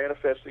I was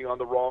manifesting on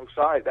the wrong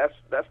side.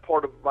 That's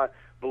part of my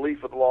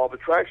belief of the law of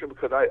attraction,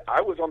 because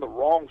I was on the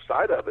wrong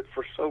side of it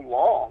for so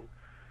long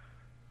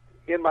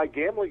in my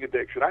gambling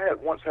addiction. I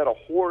had once had a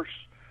horse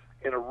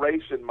in a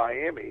race in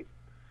Miami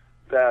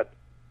that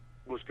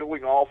was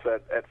going off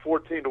at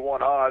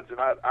 14-1 odds, and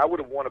I would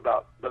have won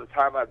about, by the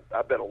time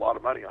I bet a lot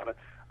of money on it,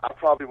 I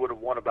probably would have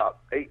won about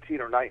 $18,000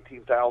 or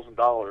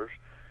 $19,000.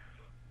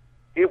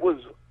 It was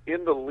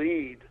in the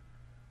lead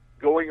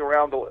going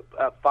around the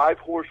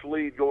 5-horse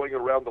lead going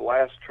around the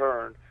last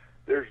turn.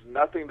 There's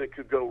nothing that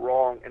could go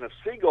wrong, and a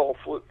seagull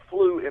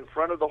flew in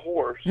front of the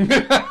horse.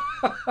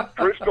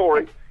 True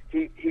story.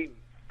 He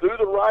threw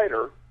the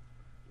rider.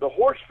 The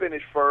horse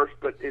finished first,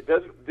 but it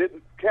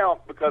didn't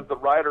count because the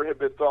rider had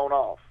been thrown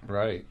off.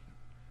 Right.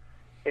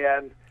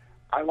 And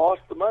I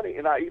lost the money,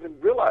 and I even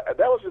realized that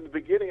was in the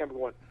beginning. I'm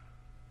going,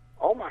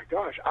 oh my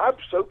gosh, I'm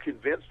so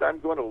convinced I'm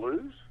going to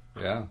lose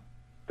Yeah.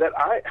 that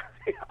I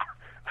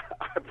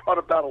I brought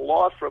about a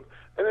loss from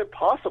an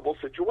impossible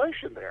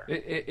situation there.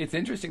 It's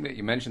interesting that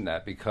you mentioned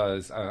that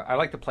because I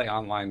like to play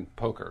online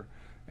poker,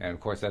 and of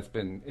course it's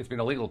been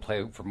illegal to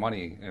play for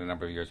money in a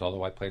number of years.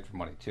 Although I played for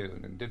money too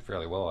and did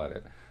fairly well at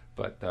it,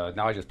 but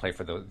now I just play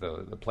for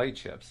the play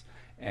chips.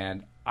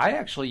 And I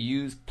actually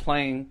use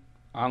playing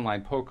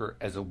online poker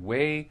as a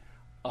way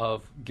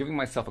of giving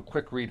myself a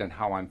quick read on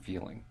how I'm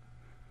feeling,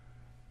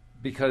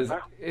 because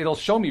it'll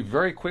show me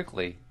very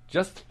quickly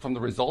just from the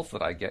results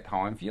that I get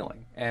how I'm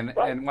feeling. And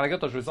when I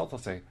get those results, I'll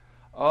say,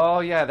 oh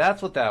yeah,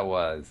 that's what that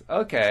was.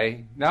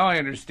 Okay, now I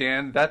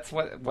understand. That's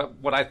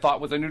what I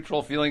thought was a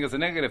neutral feeling is a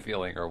negative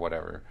feeling or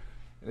whatever.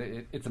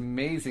 It's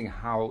amazing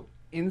how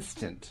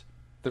instant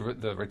the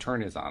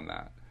return is on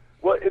that.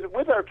 Well,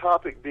 with our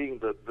topic being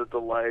the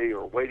delay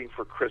or waiting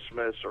for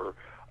Christmas or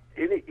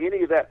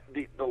any of that,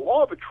 the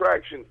law of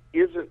attraction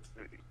isn't.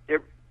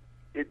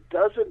 It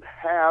doesn't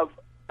have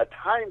a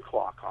time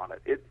clock on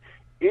it.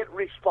 It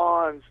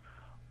responds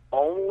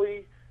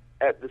only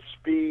at the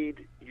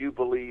speed you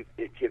believe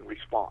it can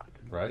respond.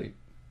 Right.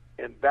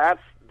 And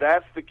that's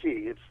the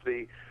key.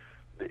 It's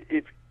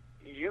if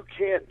you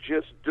can't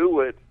just do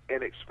it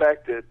and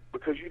expect it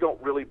because you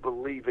don't really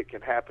believe it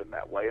can happen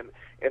that way.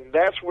 And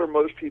that's where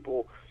most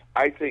people,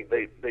 I think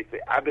they say,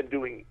 I've been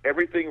doing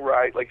everything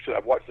right. Like I said,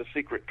 I've watched The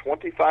Secret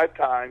 25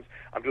 times.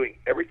 I'm doing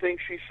everything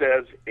she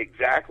says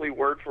exactly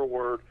word for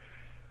word.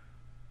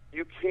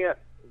 You can't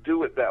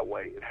do it that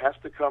way. It has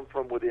to come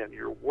from within.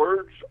 Your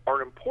words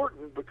are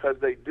important because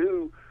they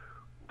do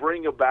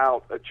bring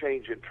about a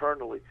change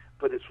internally,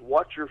 but it's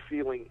what you're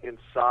feeling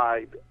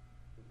inside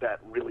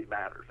that really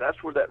matters.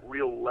 That's where that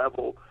real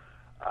level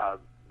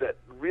that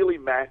really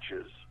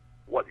matches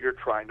what you're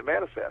trying to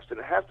manifest. And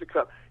it has to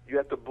come. You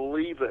have to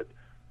believe it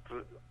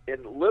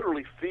and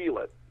literally feel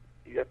it.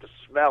 You have to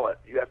smell it.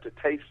 You have to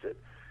taste it.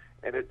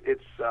 And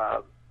it's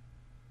a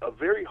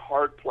very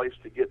hard place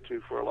to get to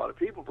for a lot of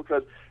people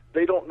because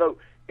they don't know.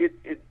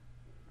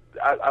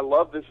 I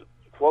love this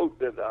quote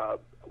that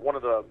one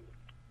of the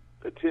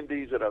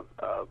attendees at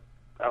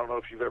I don't know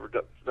if you've ever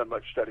done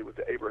much study with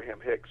the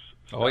Abraham Hicks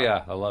stuff. Oh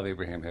yeah, I love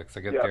Abraham Hicks.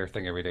 I get their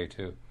thing every day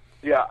too.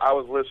 Yeah, I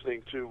was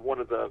listening to one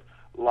of the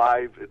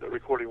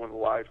recording one of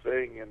the live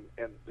thing,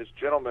 and this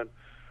gentleman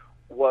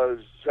was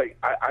saying,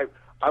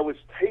 I was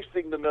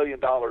tasting the $1 million.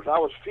 I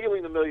was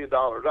feeling the $1 million.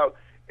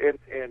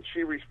 And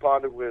she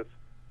responded with,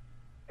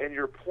 and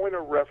your point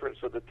of reference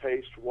of the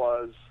taste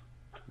was,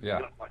 yeah.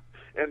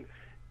 And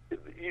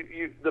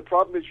the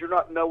problem is you're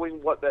not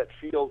knowing what that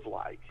feels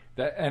like.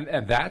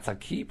 And that's a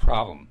key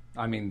problem.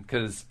 I mean,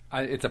 because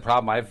it's a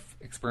problem I've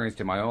experienced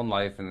in my own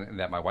life and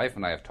that my wife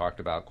and I have talked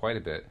about quite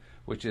a bit,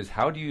 which is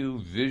how do you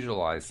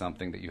visualize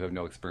something that you have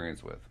no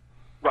experience with?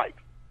 Right.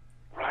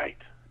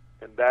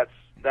 And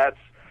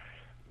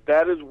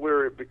that is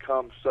where it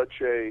becomes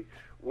such a,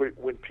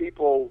 when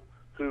people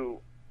who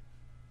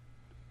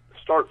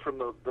start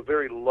from the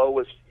very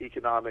lowest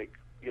economic,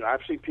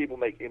 I've seen people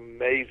make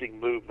amazing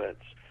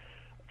movements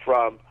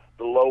from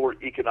the lower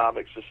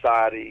economic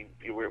society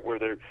where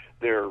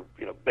they're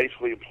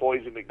basically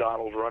employees at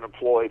McDonald's or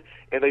unemployed,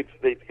 and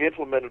they've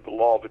implemented the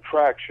law of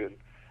attraction.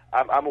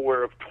 I'm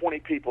aware of 20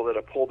 people that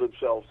have pulled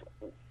themselves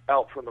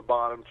out from the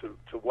bottom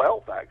to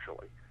wealth,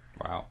 actually.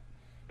 Wow.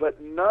 But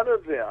none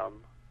of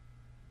them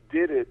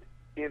did it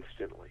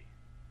instantly.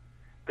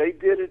 They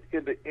did it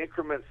in the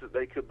increments that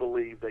they could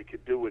believe they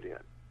could do it in.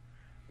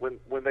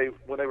 When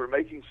they were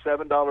making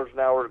 $7 an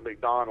hour at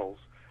McDonald's,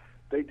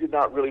 they did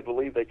not really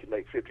believe they could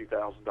make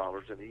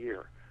 $50,000 in a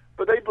year,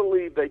 but they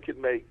believed they could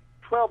make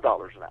 $12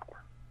 an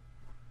hour.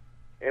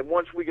 And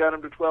once we got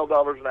them to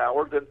 $12 an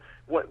hour, then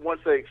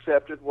once they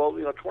accepted, well,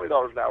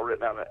 $20 an hour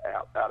isn't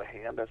out of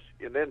hand.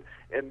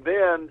 And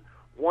then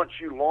once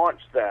you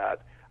launch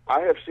that,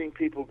 I have seen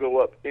people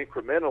go up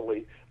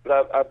incrementally,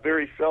 but I've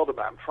very seldom.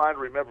 I'm trying to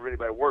remember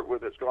anybody I worked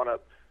with that's gone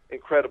up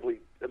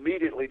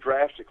immediately,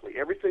 drastically.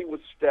 Everything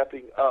was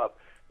stepping up,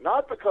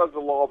 not because the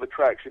law of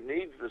attraction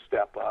needs to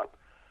step up.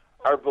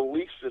 Our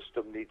belief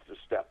system needs to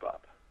step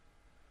up.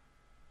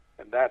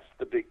 And that's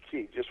the big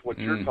key, just what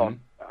you're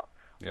talking about,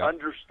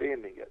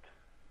 understanding it.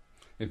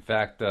 In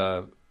fact,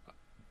 to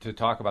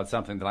talk about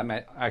something that I'm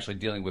actually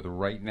dealing with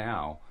right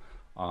now,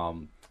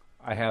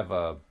 I have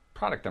a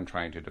product I'm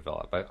trying to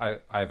develop.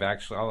 I've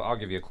actually, I'll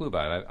give you a clue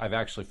about it. I've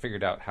actually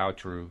figured out how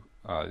to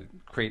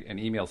create an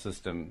email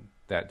system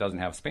that doesn't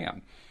have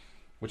spam,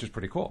 which is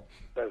pretty cool.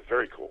 That is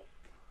very cool.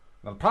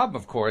 Now, the problem,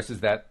 of course,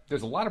 is that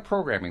there's a lot of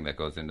programming that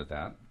goes into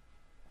that.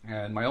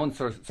 And my own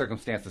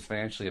circumstances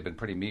financially have been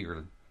pretty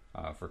meager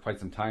for quite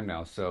some time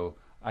now, so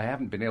I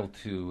haven't been able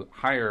to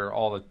hire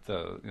all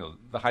the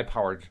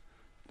high-powered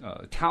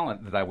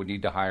talent that I would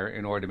need to hire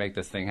in order to make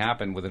this thing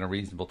happen within a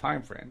reasonable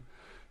time frame.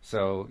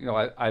 So,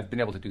 I've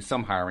been able to do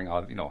some hiring.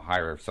 I'll,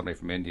 hire somebody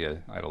from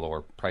India at a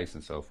lower price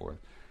and so forth,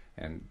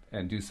 and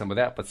do some of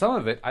that. But some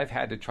of it I've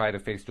had to try to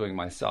face doing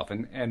myself.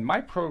 And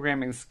my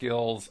programming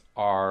skills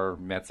are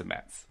Mets.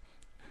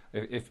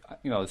 If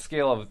a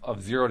scale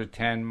of 0 to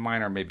 10,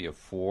 mine are maybe a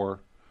 4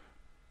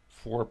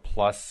 4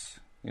 plus,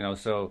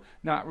 so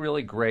not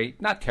really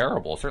great, not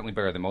terrible, certainly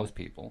better than most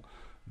people,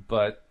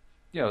 but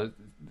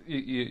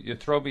you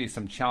throw me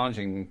some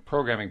challenging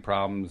programming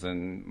problems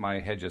and my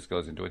head just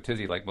goes into a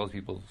tizzy, like most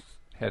people's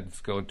heads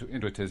go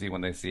into a tizzy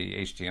when they see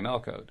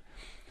HTML code.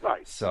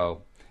 Right.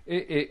 So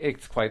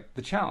it's quite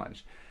the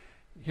challenge.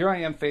 Here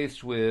I am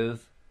faced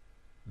with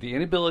the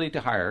inability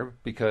to hire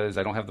because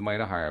I don't have the money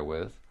to hire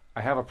with.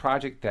 I have a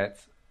project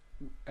that's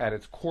at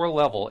its core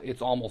level,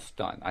 it's almost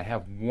done. I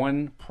have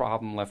one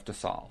problem left to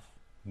solve.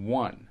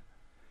 One.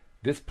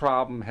 This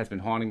problem has been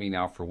haunting me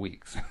now for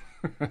weeks.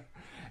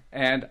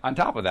 And on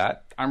top of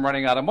that, I'm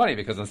running out of money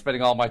because I'm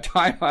spending all my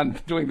time on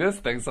doing this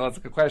thing. So it's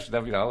a question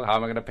of, how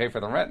am I going to pay for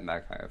the rent and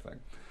that kind of thing.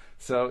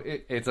 So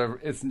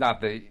it's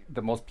not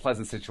the most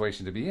pleasant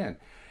situation to be in.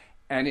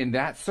 And in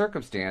that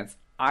circumstance,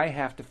 I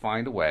have to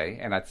find a way,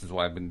 and that's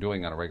what I've been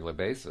doing on a regular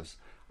basis,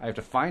 I have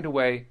to find a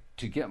way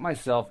to get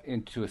myself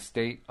into a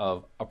state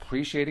of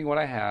appreciating what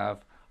I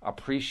have,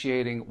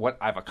 appreciating what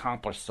I've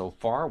accomplished so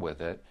far with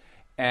it,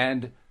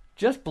 and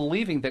just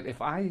believing that if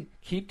I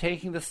keep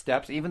taking the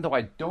steps, even though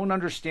I don't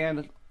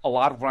understand a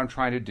lot of what I'm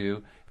trying to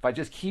do, if I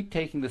just keep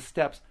taking the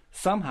steps,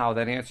 somehow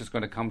that answer is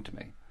going to come to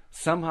me.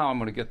 Somehow I'm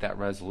going to get that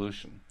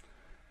resolution.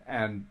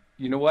 And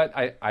you know what?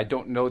 I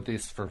don't know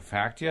this for a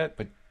fact yet,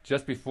 but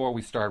just before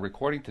we started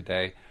recording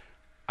today,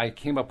 I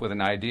came up with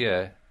an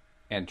idea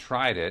and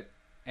tried it,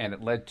 and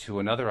it led to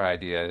another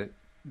idea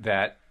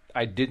that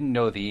I didn't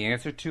know the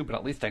answer to, but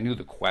at least I knew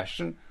the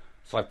question.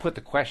 So I put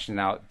the question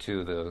out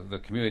to the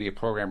community of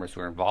programmers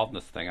who are involved in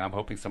this thing. I'm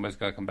hoping somebody's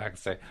going to come back and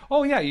say,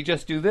 oh, yeah, you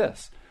just do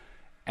this.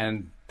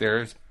 And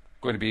there's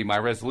going to be my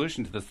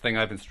resolution to this thing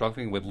I've been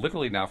struggling with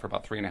literally now for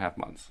about 3.5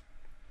 months.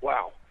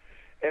 Wow.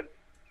 And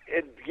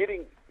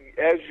getting,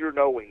 as you're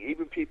knowing,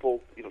 even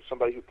people,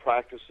 somebody who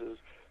practices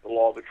the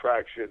law of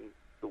attraction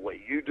the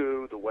way you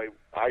do, the way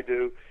I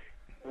do,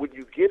 when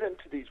you get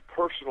into these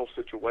personal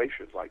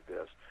situations like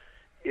this,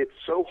 it's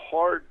so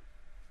hard.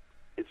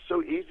 It's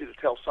so easy to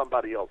tell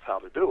somebody else how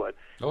to do it.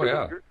 Oh,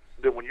 yeah.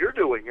 Then when you're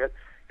doing it,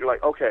 you're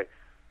like, okay,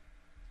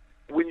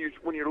 when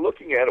you're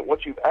looking at it,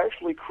 what you've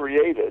actually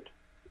created,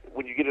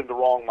 when you get in the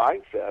wrong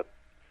mindset,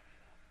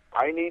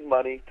 I need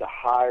money to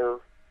hire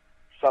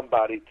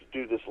somebody to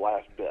do this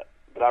last bit,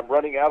 but I'm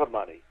running out of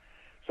money.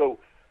 So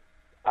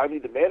I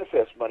need to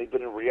manifest money,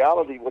 but in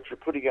reality, what you're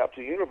putting out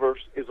to the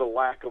universe is a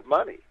lack of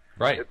money.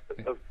 Right.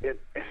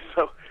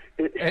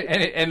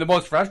 And the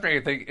most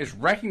frustrating thing is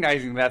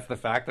recognizing that's the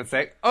fact and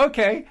saying,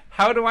 okay,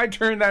 how do I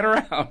turn that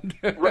around?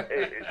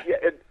 Right.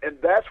 Yeah, and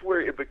that's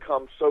where it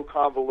becomes so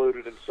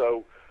convoluted and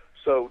so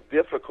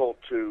difficult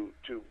to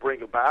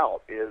bring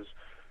about, is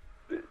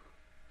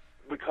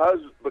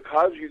because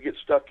you get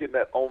stuck in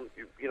that own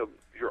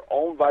your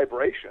own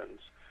vibrations,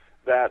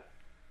 that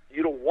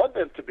you don't want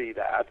them to be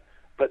that,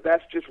 but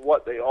that's just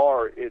what they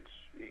are.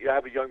 You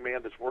have a young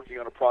man that's working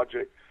on a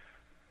project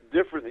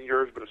different than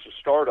yours, but it's a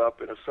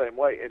startup in the same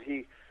way, and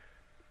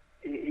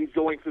he's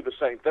going through the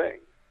same thing.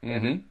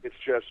 Mm-hmm. And it's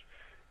just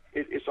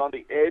it's on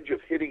the edge of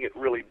hitting it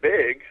really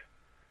big,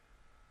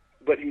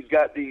 but he's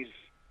got these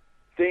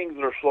things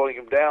that are slowing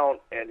him down,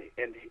 and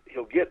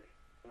he'll get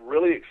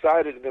really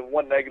excited, and then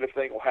one negative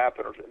thing will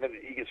happen, and then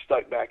he gets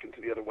stuck back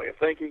into the other way of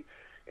thinking,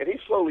 and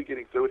he's slowly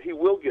getting through it. He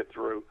will get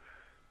through,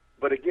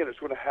 but again, it's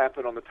going to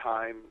happen on the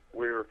time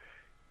where,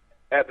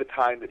 at the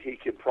time that he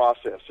can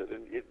process it,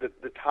 and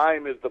the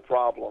time is the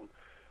problem.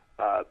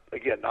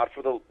 Again, not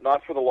for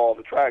the law of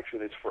attraction;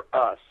 it's for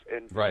us.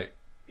 And right,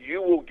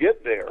 you will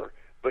get there,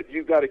 but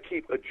you've got to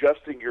keep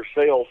adjusting your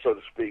sails, so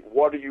to speak.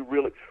 What are you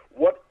really?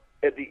 What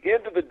at the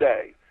end of the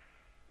day,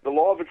 the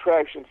law of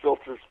attraction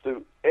filters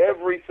through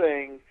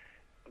everything.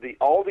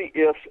 All the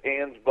ifs,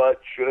 ands, buts,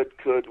 should,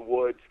 could,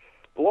 woulds.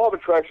 The law of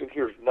attraction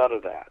hears none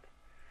of that,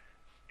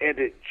 and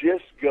it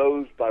just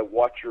goes by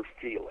what you're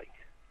feeling.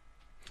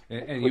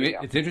 And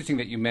it's interesting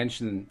that you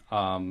mentioned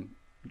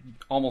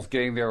almost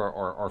getting there,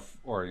 or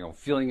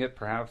feeling it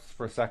perhaps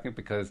for a second,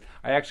 because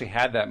I actually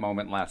had that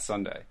moment last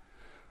Sunday,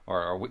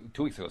 or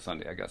 2 weeks ago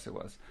Sunday, I guess it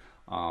was.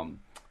 On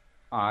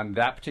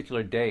that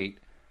particular date,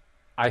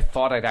 I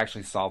thought I'd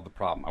actually solved the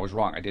problem. I was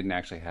wrong. I didn't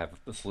actually have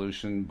the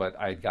solution, but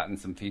I had gotten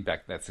some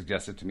feedback that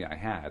suggested to me I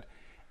had.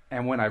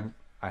 And when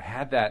I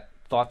had that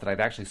thought that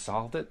I'd actually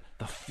solved it,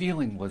 the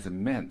feeling was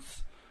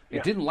immense.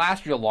 It didn't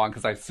last real long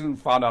because I soon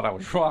found out I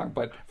was wrong,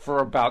 but for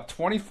about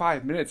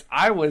 25 minutes,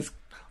 I was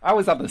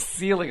on the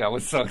ceiling. I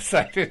was so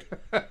excited.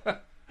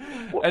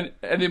 And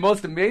the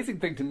most amazing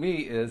thing to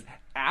me is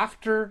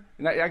after,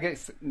 and I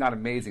guess not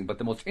amazing, but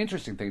the most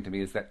interesting thing to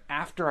me is that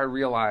after I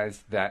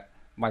realized that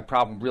my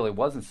problem really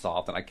wasn't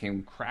solved and I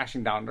came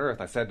crashing down to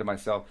earth, I said to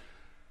myself,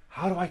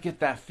 how do I get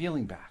that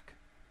feeling back?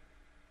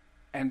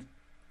 And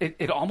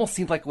it almost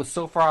seemed like it was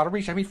so far out of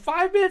reach. I mean,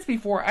 5 minutes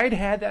before, I'd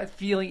had that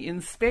feeling in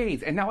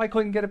spades, and now I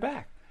couldn't get it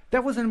back.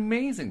 That was an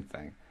amazing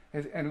thing.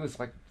 And it was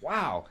like,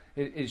 wow.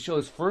 It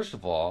shows, first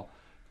of all,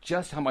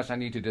 just how much I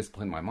need to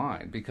discipline my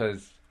mind,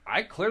 because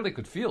I clearly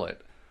could feel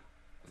it.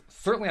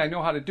 Certainly I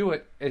know how to do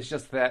it. It's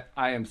just that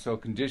I am so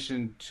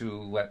conditioned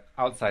to let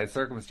outside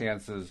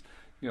circumstances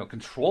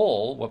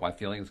control what my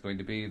feeling is going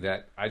to be,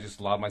 that I just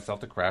allow myself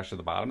to crash to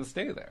the bottom and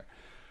stay there.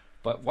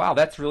 But wow,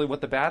 that's really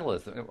what the battle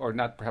is, or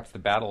not. Perhaps the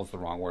battle is the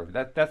wrong word.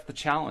 That's the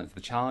challenge. The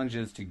challenge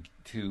is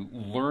to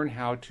learn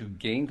how to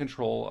gain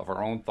control of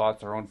our own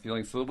thoughts, our own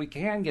feelings, so that we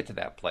can get to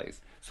that place,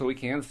 so we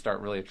can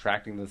start really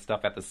attracting the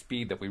stuff at the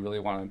speed that we really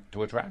want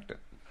to attract it.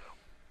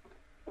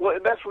 Well,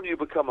 and that's when you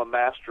become a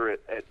master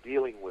at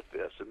dealing with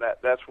this, and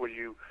that's when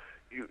you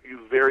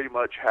very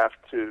much have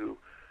to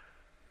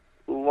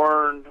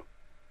learn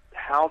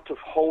how to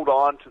hold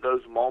on to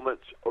those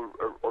moments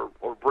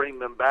or bring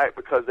them back,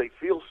 because they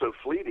feel so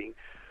fleeting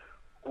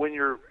when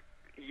you're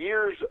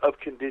years of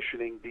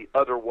conditioning the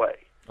other way.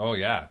 Oh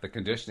yeah, the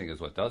conditioning is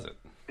what does it.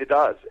 It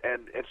does,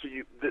 and so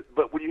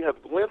but when you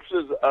have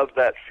glimpses of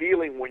that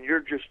feeling, when you're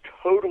just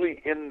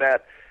totally in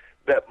that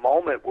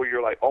moment where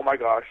you're like, oh my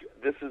gosh,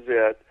 this is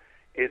it.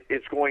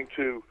 It's going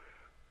to.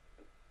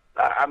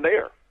 I'm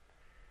there,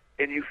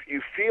 and you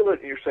feel it,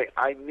 and you're saying,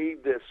 I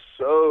need this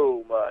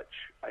so much.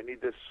 I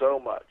need this so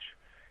much.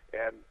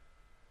 And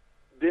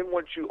then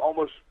once you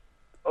almost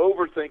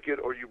overthink it,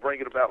 or you bring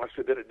it about, like I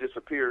said, then it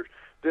disappears.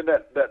 Then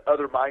that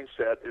other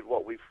mindset is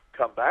what we've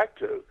come back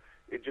to.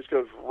 It just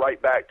goes right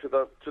back to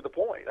the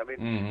point. I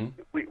mean,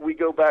 we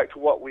go back to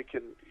what we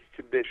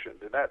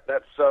conditioned, and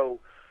that's so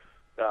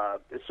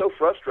it's so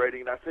frustrating.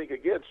 And I think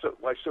again,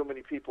 why so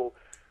many people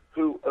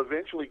who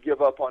eventually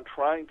give up on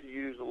trying to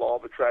use the law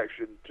of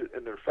attraction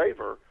in their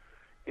favor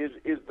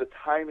is the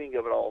timing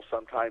of it all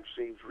sometimes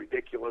seems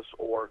ridiculous,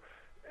 or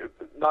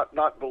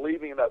not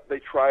believing that they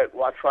try it.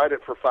 Well, I tried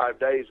it for 5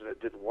 days and it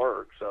didn't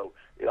work, so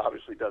it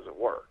obviously doesn't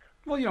work.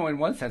 Well, in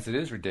one sense it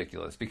is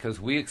ridiculous,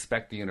 because we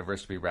expect the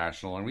universe to be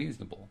rational and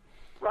reasonable.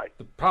 Right.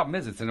 The problem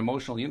is it's an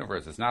emotional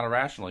universe. It's not a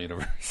rational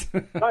universe.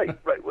 Right.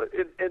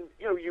 And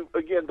you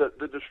again,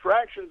 the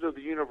distractions of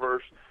the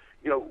universe,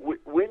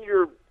 when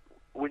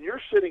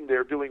you're sitting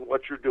there doing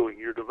what you're doing,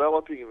 you're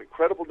developing an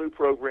incredible new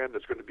program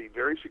that's going to be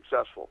very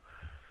successful.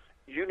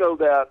 You know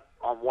that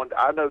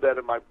I know that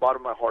in my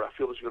bottom of my heart, I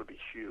feel it's going to be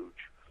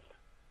huge.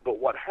 But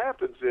what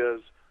happens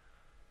is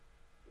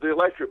the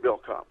electric bill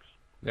comes.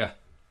 Yeah.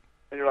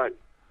 And you're like,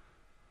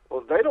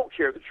 well, they don't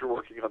care that you're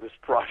working on this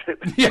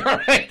project. Yeah,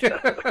 right.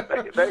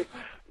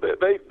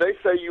 they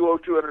say you owe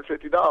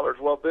 $250.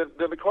 Well, then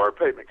the car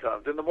payment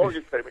comes, then the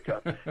mortgage payment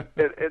comes,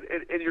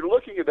 and you're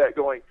looking at that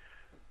going,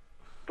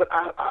 but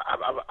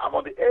I'm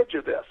on the edge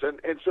of this,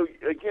 and so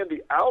again,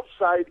 the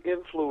outside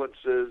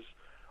influences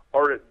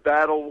are at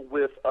battle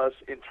with us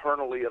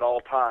internally at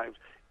all times,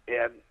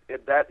 and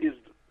that is,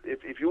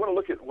 if you want to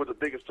look at where the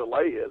biggest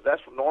delay is,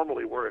 that's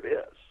normally where it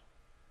is.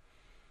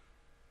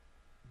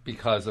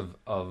 Because of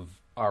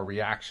our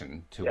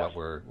reaction to Yes.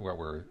 what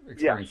we're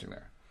experiencing Yes.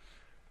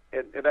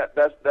 there. And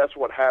that's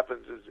what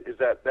happens is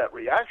that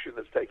reaction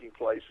that's taking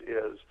place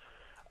is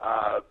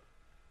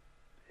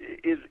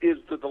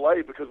the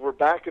delay, because we're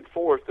back and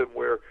forth, and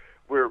we're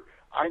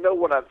I know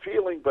what I'm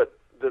feeling, but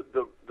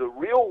the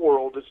real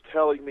world is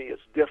telling me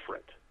it's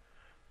different.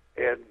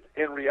 And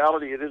in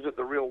reality, it isn't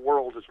the real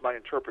world. It's my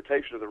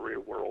interpretation of the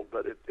real world,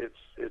 but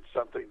it's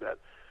something that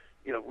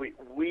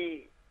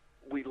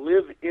we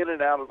live in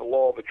and out of the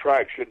law of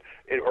attraction,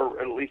 or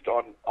at least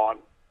on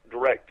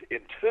direct in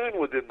tune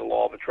within the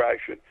law of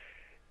attraction.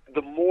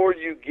 The more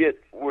you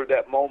get where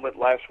that moment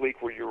last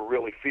week where you were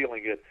really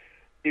feeling it,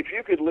 if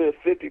you could live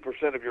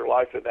 50% of your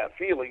life in that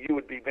feeling, you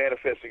would be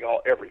manifesting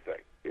everything.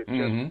 It's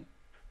just,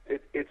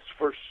 it's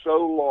for so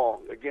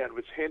long. Again,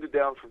 it's handed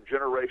down from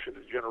generation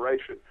to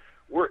generation.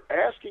 We're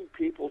asking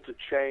people to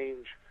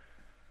change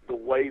the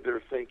way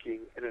they're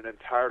thinking in an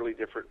entirely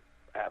different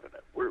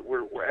avenue.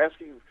 We're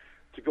asking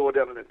to go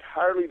down an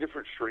entirely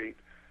different street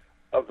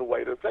of the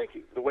way they're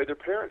thinking, the way their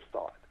parents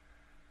thought.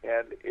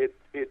 And it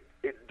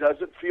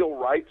doesn't feel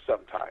right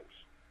sometimes.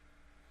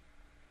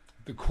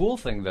 The cool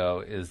thing, though,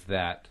 is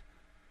that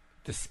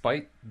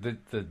despite the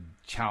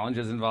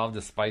challenges involved,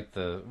 despite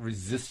the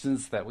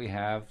resistance that we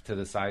have to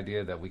this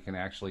idea that we can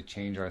actually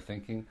change our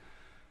thinking,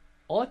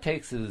 all it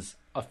takes is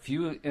a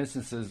few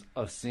instances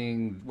of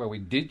seeing where we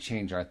did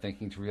change our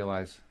thinking to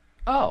realize,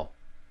 oh,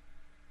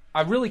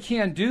 I really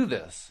can do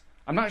this.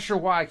 I'm not sure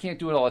why I can't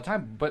do it all the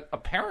time, but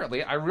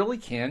apparently I really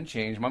can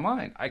change my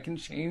mind. I can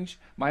change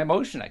my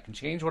emotion. I can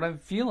change what I'm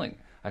feeling.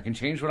 I can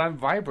change what I'm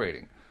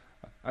vibrating.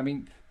 I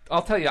mean,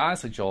 I'll tell you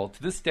honestly, Joel,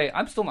 to this day,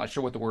 I'm still not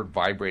sure what the word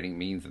vibrating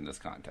means in this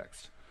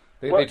context.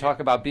 They talk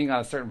about being on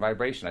a certain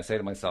vibration. I say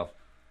to myself,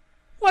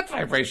 what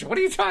vibration? What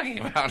are you talking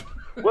about?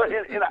 Well,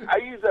 and I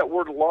use that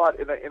word a lot,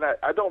 and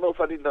I don't know if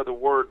I need another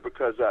word,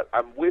 because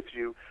I'm with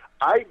you.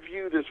 I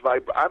view this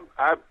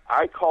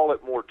I call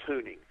it more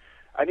tuning.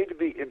 I need to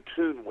be in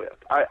tune with.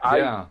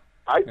 I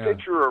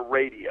picture a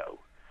radio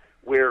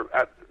where,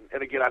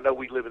 and again, I know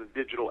we live in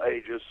digital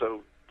ages,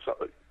 so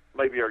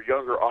maybe our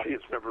younger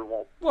audience member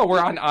won't. Well, we're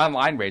on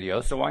online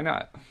radio, so why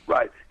not?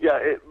 Right.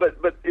 Yeah, but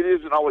it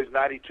isn't always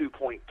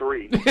 92.3.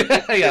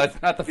 Yeah,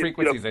 it's not the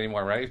frequencies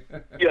anymore, right?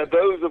 Yeah,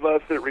 those of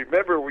us that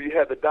remember where you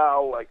had the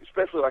dial,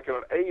 especially like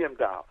an AM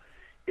dial,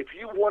 if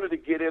you wanted to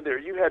get in there,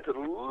 you had to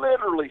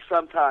literally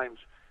sometimes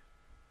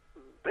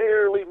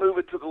barely move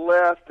it to the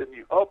left, and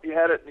you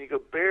had it, and you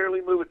go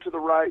barely move it to the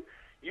right.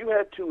 You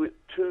had to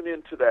tune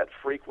into that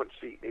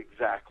frequency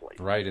exactly.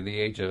 Right. In the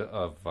age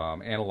of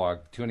analog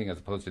tuning as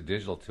opposed to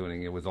digital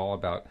tuning, it was all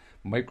about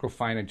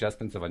microfine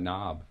adjustments of a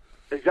knob.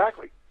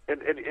 Exactly.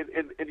 And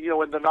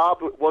the knob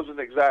wasn't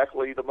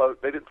exactly the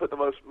most. They didn't put the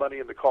most money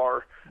in the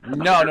car.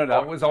 No.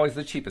 It was always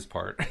the cheapest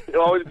part.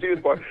 Always the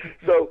cheapest part.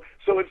 So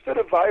instead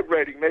of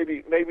vibrating,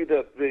 maybe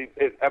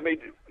I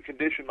made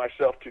condition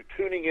myself to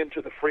tuning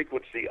into the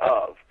frequency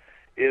of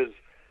is,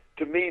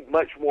 to me,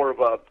 much more of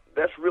a.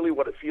 That's really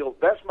what it feels.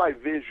 That's my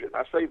vision.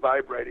 I say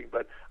vibrating,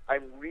 but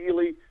I'm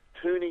really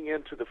tuning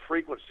into the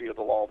frequency of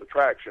the law of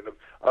attraction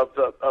of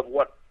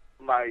what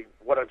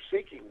I'm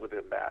seeking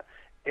within that.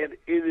 And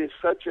it is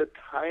such a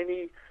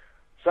tiny,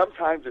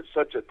 sometimes it's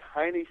such a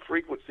tiny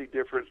frequency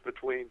difference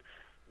between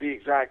the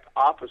exact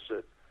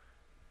opposite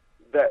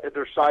that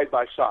they're side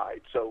by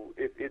side. So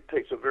it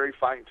takes a very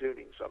fine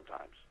tuning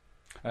sometimes.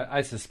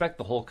 I suspect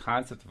the whole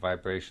concept of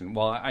vibration,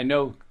 well, I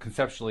know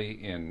conceptually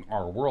in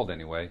our world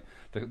anyway,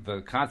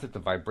 the concept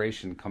of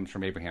vibration comes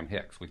from Abraham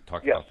Hicks. We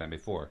talked about that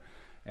before.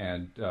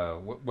 And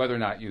whether or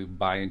not you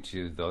buy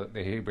into the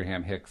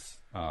Abraham Hicks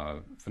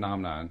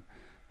phenomenon,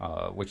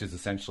 which is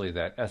essentially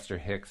that Esther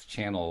Hicks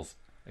channels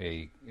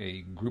a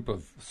group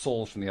of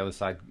souls from the other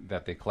side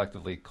that they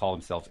collectively call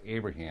themselves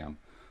Abraham.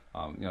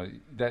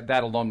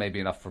 That alone may be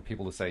enough for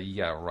people to say,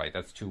 yeah, right,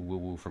 that's too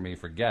woo-woo for me,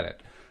 forget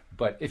it.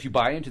 But if you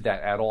buy into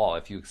that at all,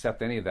 if you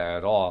accept any of that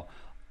at all,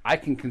 I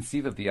can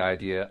conceive of the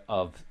idea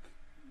of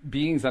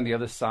beings on the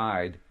other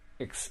side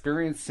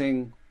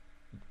experiencing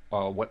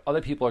what other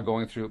people are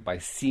going through by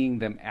seeing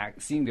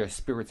their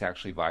spirits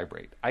actually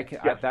vibrate.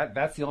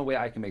 That's the only way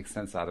I can make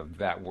sense out of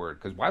that word.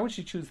 Because why would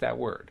she choose that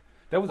word?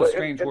 That was a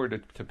strange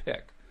word to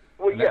pick.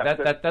 Well,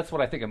 that's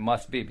what I think it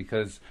must be.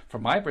 Because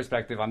from my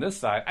perspective on this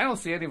side, I don't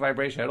see any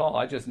vibration at all.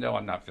 I just know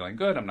I'm not feeling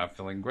good. I'm not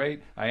feeling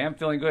great. I am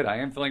feeling good. I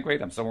am feeling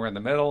great. I'm somewhere in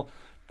the middle.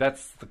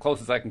 That's the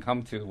closest I can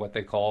come to what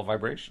they call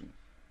vibration.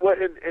 Well,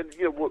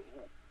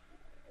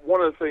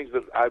 one of the things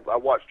that I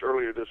watched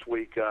earlier this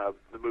week, the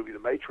movie The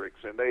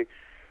Matrix, and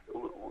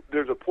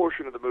there's a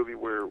portion of the movie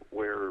where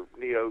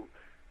Neo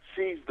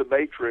sees the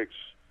Matrix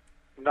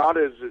not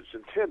as it's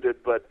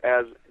intended, but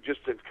as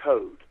just in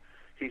code.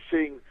 He's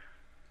seeing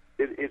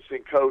it's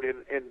in code.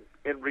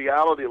 In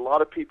reality, a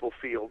lot of people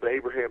feel, the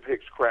Abraham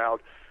Hicks crowd,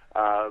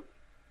 and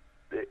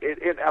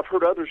I've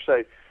heard others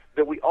say,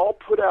 that we all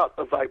put out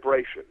a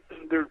vibration.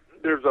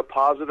 There's a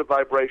positive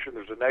vibration,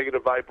 there's a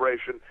negative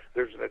vibration,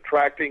 there's an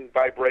attracting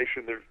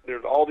vibration,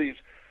 there's all these,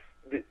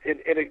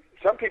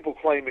 some people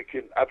claim it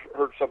can, I've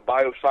heard some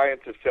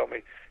bioscientists tell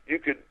me,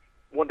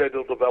 one day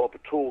they'll develop a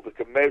tool that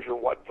can measure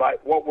what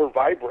we're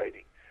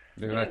vibrating.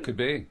 Yeah, that could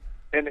be.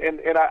 And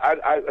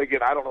I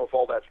again, I don't know if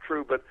all that's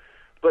true, but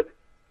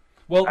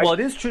Well,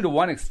 it is true to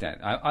one extent.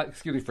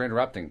 Excuse me for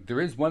interrupting.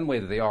 There is one way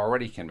that they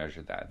already can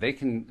measure that. They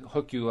can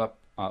hook you up.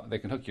 They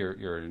can hook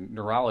your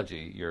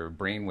neurology, your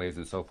brain waves,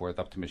 and so forth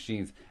up to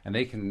machines, and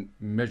they can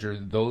measure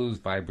those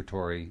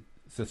vibratory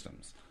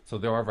systems. So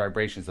there are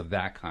vibrations of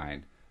that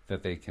kind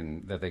that they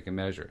can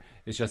measure.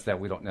 It's just that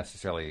we don't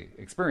necessarily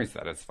experience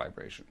that as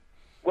vibration.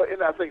 Well,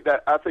 and I think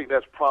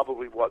that's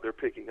probably what they're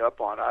picking up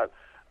on.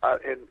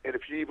 And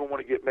if you even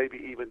want to get maybe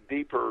even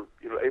deeper,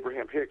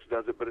 Abraham Hicks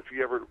does it. But if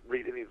you ever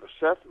read any of the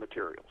Seth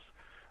materials,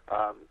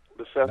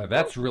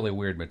 that's really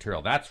weird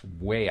material. That's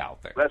way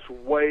out there. That's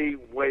way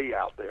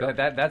out there.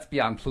 That's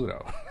beyond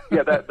Pluto.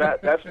 Yeah, that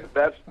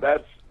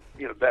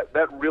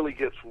really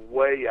gets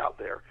way out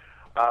there.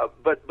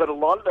 But a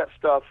lot of that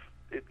stuff,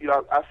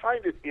 I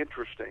find it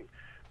interesting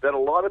that a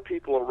lot of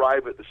people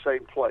arrive at the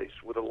same place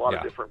with a lot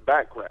of different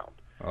background.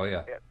 Oh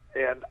yeah.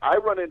 And I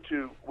run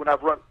into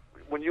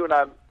when you and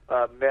I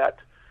met.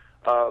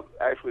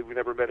 Actually, we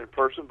never met in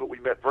person, but we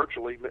met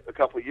virtually a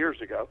couple of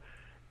years ago,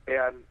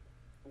 and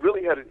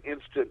really had an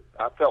instant.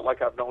 I felt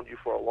like I've known you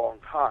for a long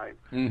time.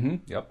 Mm-hmm.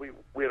 Yep.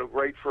 We had a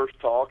great first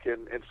talk,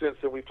 and since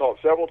then we've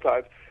talked several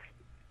times.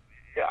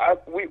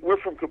 We're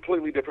from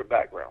completely different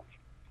backgrounds.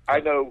 I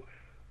know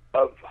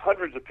of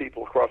hundreds of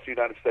people across the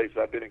United States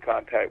that I've been in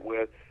contact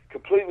with,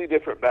 completely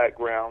different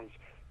backgrounds,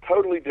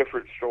 totally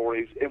different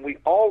stories, and we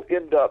all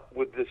end up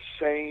with this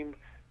same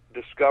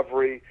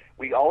discovery.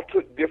 We all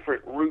took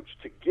different routes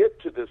to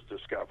get to this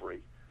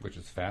discovery, which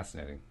is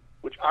fascinating.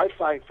 Which I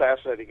find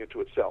fascinating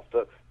into itself.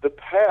 The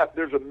path,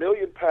 there's a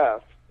million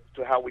paths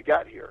to how we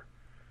got here,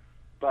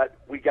 but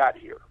we got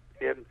here.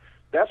 And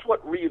that's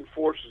what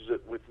reinforces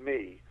it with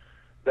me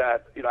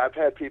that, I've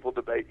had people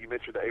debate, you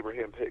mentioned the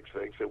Abraham Hicks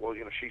thing, say, well,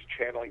 she's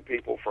channeling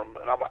people from,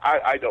 and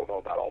I don't know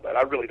about all that.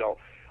 I really don't.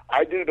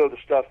 I do know the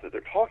stuff that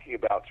they're talking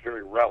about is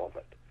very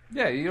relevant.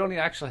 Yeah, you don't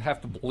actually have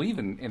to believe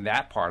in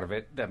that part of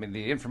it. I mean,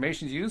 the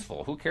information's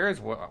useful. Who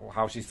cares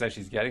how she says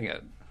she's getting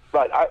it?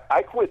 Right.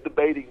 I quit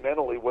debating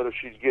mentally whether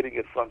she's getting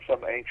it from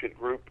some ancient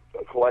group,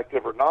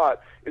 collective, or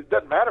not. It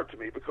doesn't matter to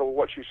me because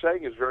what she's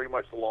saying is very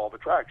much the law of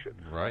attraction.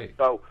 Right.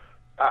 So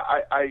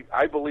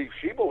I believe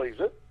she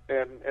believes it,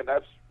 and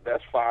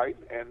that's fine.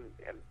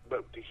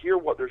 But to hear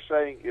what they're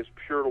saying is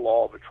pure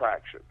law of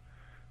attraction.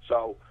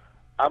 So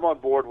I'm on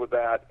board with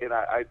that, and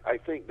I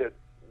think that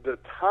the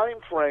time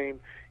frame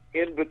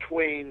in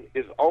between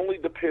is only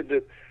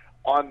dependent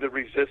on the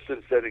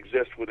resistance that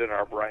exists within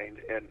our brain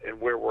and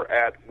where we're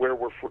at, where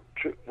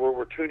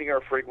we're tuning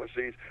our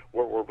frequencies,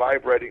 where we're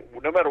vibrating,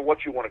 no matter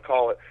what you want to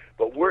call it.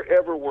 But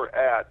wherever we're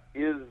at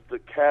is the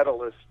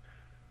catalyst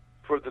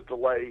for the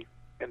delay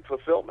in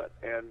fulfillment,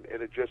 and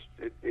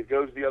it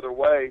goes the other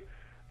way.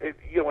 And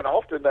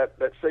often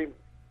that same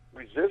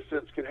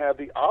resistance can have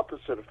the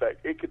opposite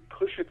effect. It could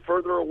push it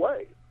further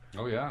away.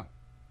 Oh yeah,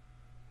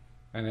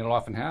 and it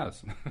often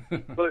has.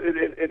 But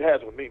it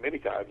has with me many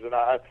times, and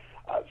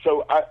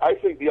so I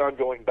think the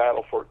ongoing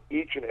battle for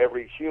each and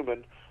every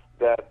human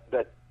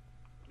that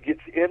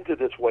gets into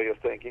this way of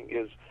thinking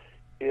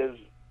is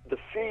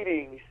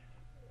defeating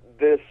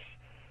this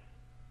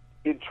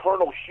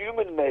internal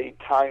human-made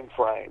time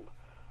frame,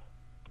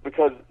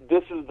 because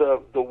this is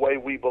the way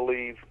we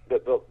believe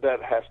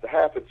that has to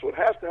happen. So it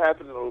has to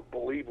happen in a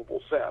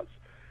believable sense,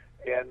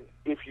 and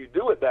if you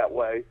do it that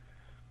way,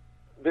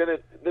 then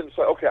it's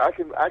like, okay,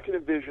 I can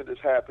envision this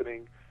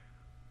happening.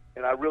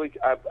 And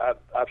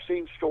I've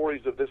seen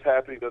stories of this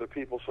happening to other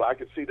people, so I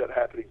can see that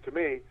happening to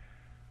me.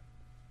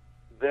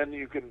 Then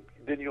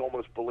you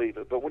almost believe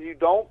it. But when you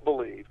don't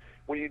believe,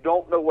 when you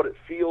don't know what it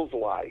feels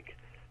like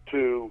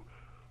to,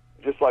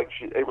 just like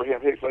Abraham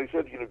Hicks, like he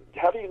said,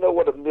 how do you know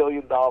what $1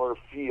 million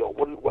feel?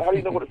 How do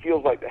you know what it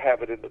feels like to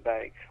have it in the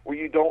bank, where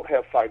you don't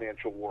have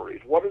financial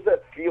worries? What does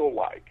that feel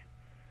like?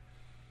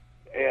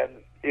 And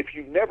if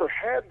you've never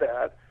had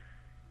that,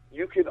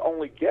 you can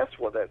only guess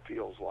what that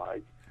feels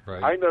like.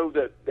 Right. I know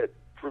that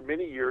for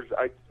many years,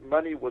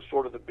 money was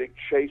sort of the big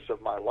chase of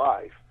my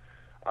life,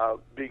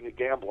 being a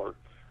gambler.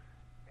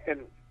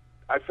 And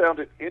I found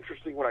it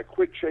interesting when I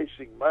quit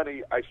chasing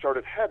money, I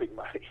started having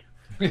money.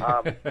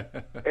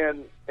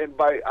 And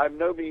I'm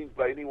no means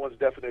by anyone's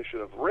definition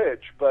of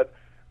rich, but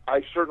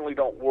I certainly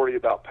don't worry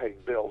about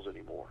paying bills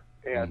anymore.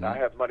 And I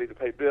have money to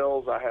pay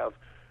bills. I have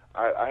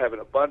an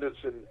abundance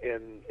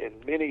in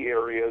many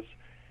areas.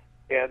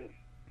 And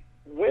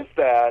with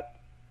that,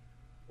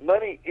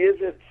 money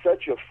isn't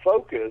such a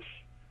focus,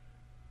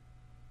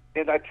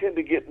 and I tend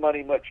to get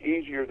money much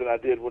easier than I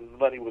did when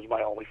money was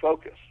my only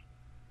focus.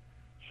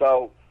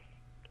 So,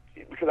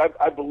 because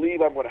I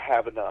believe I'm going to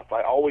have enough.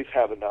 I always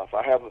have enough.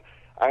 I have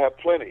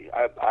plenty.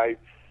 I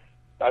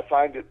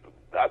find it.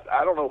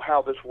 I don't know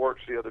how this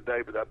works the other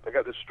day, but I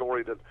got this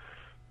story that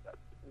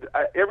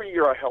every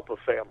year I help a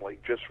family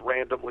just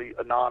randomly,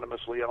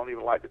 anonymously. I don't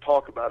even like to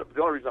talk about it, but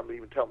the only reason I'm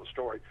even telling the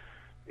story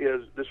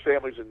is this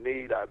family's in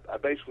need. I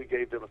basically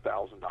gave them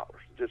 $1,000.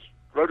 Just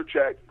wrote a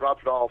check,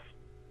 dropped it off,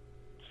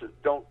 said,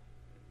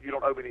 you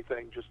don't owe me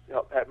anything, just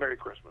have Merry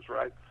Christmas,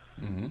 right?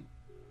 Mm-hmm.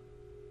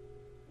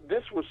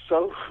 This was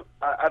so,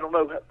 I don't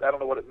know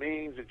what it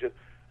means.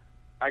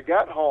 I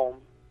got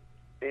home,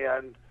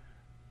 and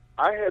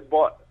I had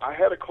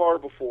a car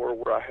before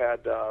where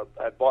I'd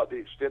bought the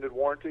extended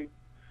warranty.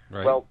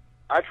 Right. Well,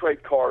 I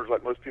trade cars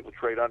like most people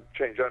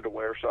change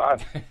underwear, so I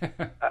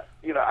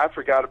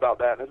forgot about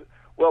that.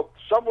 Well,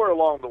 somewhere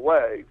along the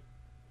way,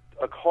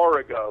 a car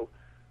ago,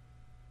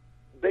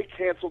 they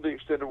canceled the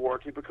extended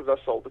warranty because I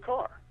sold the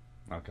car.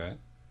 Okay.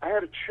 I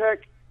had a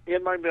check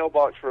in my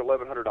mailbox for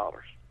 $1,100.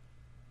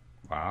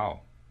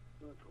 Wow.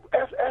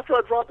 After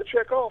I dropped the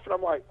check off, and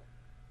I'm like,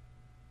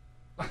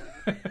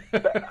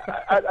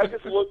 I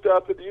just looked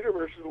up at the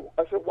universe and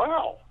I said,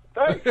 "Wow,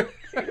 thanks." And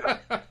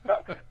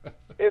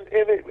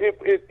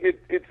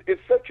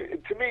it's such a,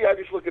 to me, I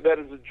just look at that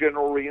as a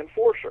general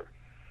reinforcer.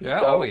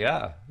 Yeah. So,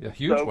 a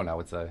huge one, I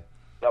would say.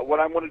 What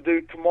I'm going to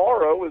do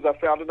tomorrow is I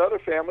found another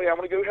family. I'm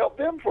going to go help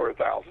them for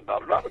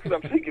 $1,000. Not because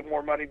I'm seeking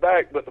more money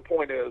back, but the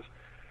point is,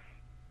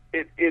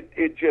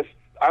 it just,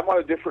 I'm on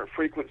a different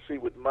frequency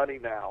with money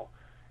now,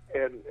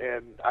 and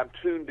I'm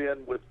tuned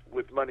in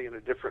with money in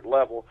a different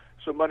level.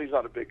 So money's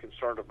not a big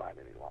concern of mine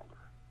any longer.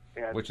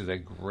 And which is a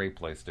great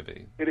place to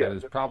be. That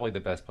is probably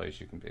the best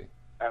place you can be.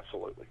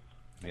 Absolutely.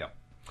 Yeah.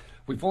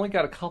 We've only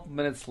got a couple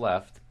minutes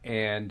left,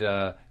 and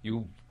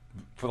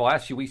for the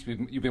last few weeks,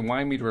 you've been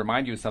wanting me to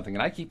remind you of something,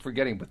 and I keep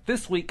forgetting. But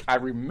this week, I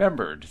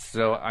remembered,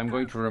 so I'm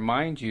going to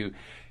remind you.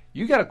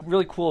 You got a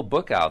really cool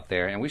book out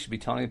there, and we should be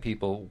telling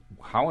people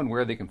how and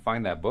where they can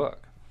find that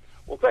book.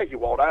 Well, thank you,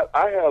 Walt.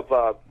 I have,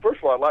 first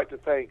of all, I'd like to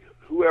thank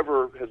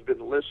whoever has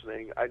been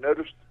listening. I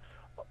noticed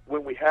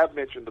when we have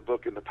mentioned the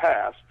book in the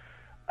past,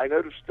 I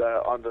noticed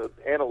on the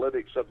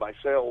analytics of my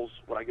sales,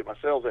 when I get my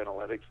sales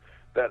analytics,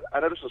 that I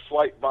noticed a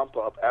slight bump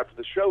up after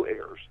the show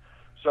airs.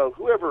 So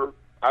whoever,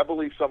 I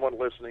believe someone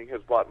listening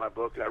has bought my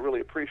book, and I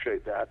really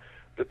appreciate that.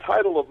 The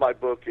title of my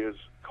book is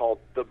called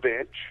The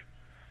Bench,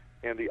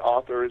 and the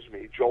author is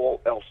me,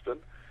 Joel Elston.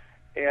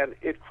 And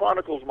it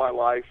chronicles my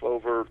life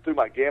through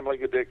my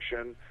gambling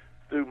addiction,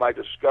 through my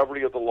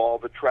discovery of the law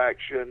of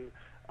attraction,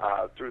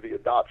 through the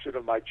adoption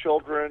of my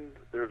children.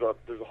 There's a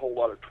whole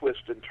lot of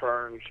twists and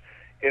turns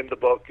in the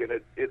book, and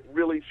it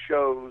really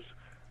shows,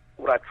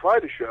 what I try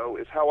to show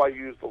is how I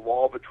use the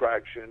law of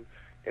attraction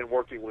in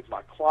working with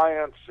my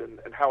clients and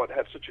how it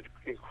has such an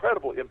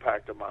incredible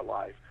impact on my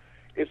life.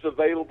 It's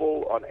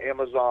available on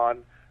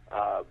Amazon,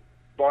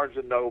 Barnes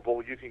 &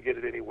 Noble. You can get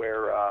it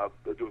anywhere.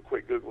 Do a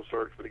quick Google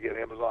search, but again,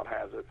 Amazon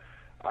has it.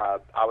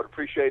 I would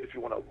appreciate if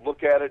you want to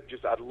look at it.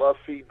 I'd love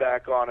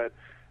feedback on it.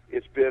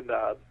 It's been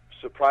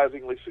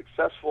surprisingly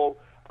successful,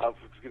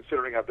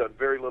 considering I've done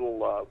very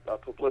little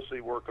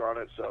publicity work on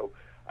it. So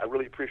I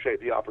really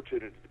appreciate the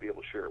opportunity to be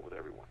able to share it with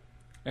everyone.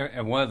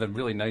 And one of the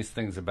really nice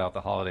things about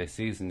the holiday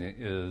season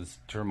is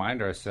to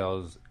remind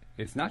ourselves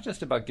it's not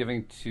just about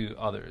giving to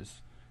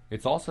others.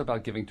 It's also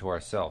about giving to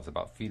ourselves,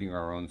 about feeding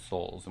our own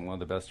souls. And one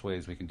of the best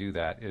ways we can do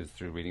that is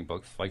through reading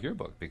books like your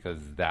book, because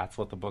that's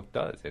what the book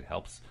does. It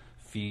helps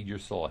feed your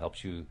soul. It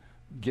helps you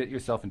get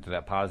yourself into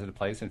that positive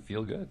place and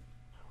feel good.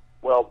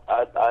 Well,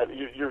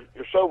 you're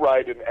so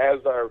right. And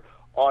as our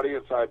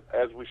audience,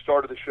 as we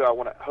started the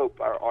show, I hope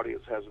our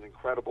audience has an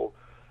incredible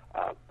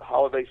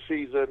holiday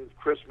season,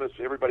 Christmas.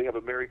 Everybody have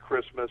a Merry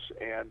Christmas.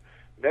 And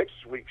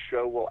next week's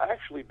show will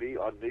actually be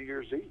on New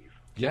Year's Eve.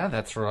 Yeah,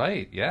 that's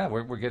right. Yeah,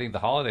 we're getting the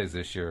holidays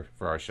this year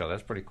for our show.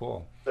 That's pretty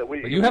cool.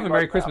 But you have a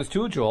Merry Christmas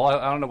too, Joel.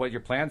 I don't know what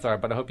your plans are,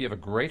 but I hope you have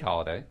a great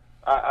holiday.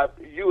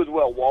 You as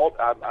well, Walt.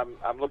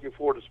 I'm looking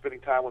forward to spending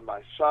time with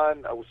my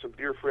son, with some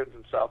dear friends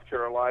in South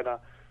Carolina.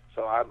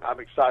 So I'm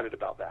excited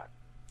about that.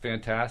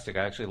 Fantastic.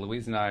 Actually,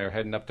 Louise and I are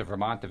heading up to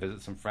Vermont to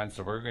visit some friends,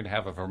 so we're going to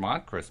have a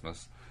Vermont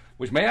Christmas,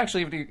 which may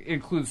actually even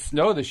include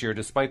snow this year,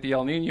 despite the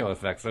El Nino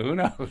effect. So who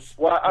knows?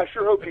 Well, I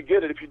sure hope you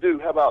get it. If you do,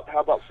 how about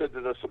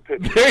sending us some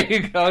pictures? There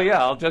you go.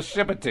 Yeah, I'll just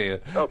ship it to you.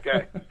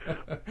 Okay.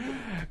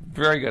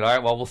 Very good. All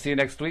right. Well, we'll see you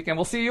next week, and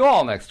we'll see you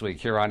all next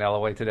week here on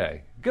LOA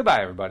Today.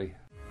 Goodbye, everybody.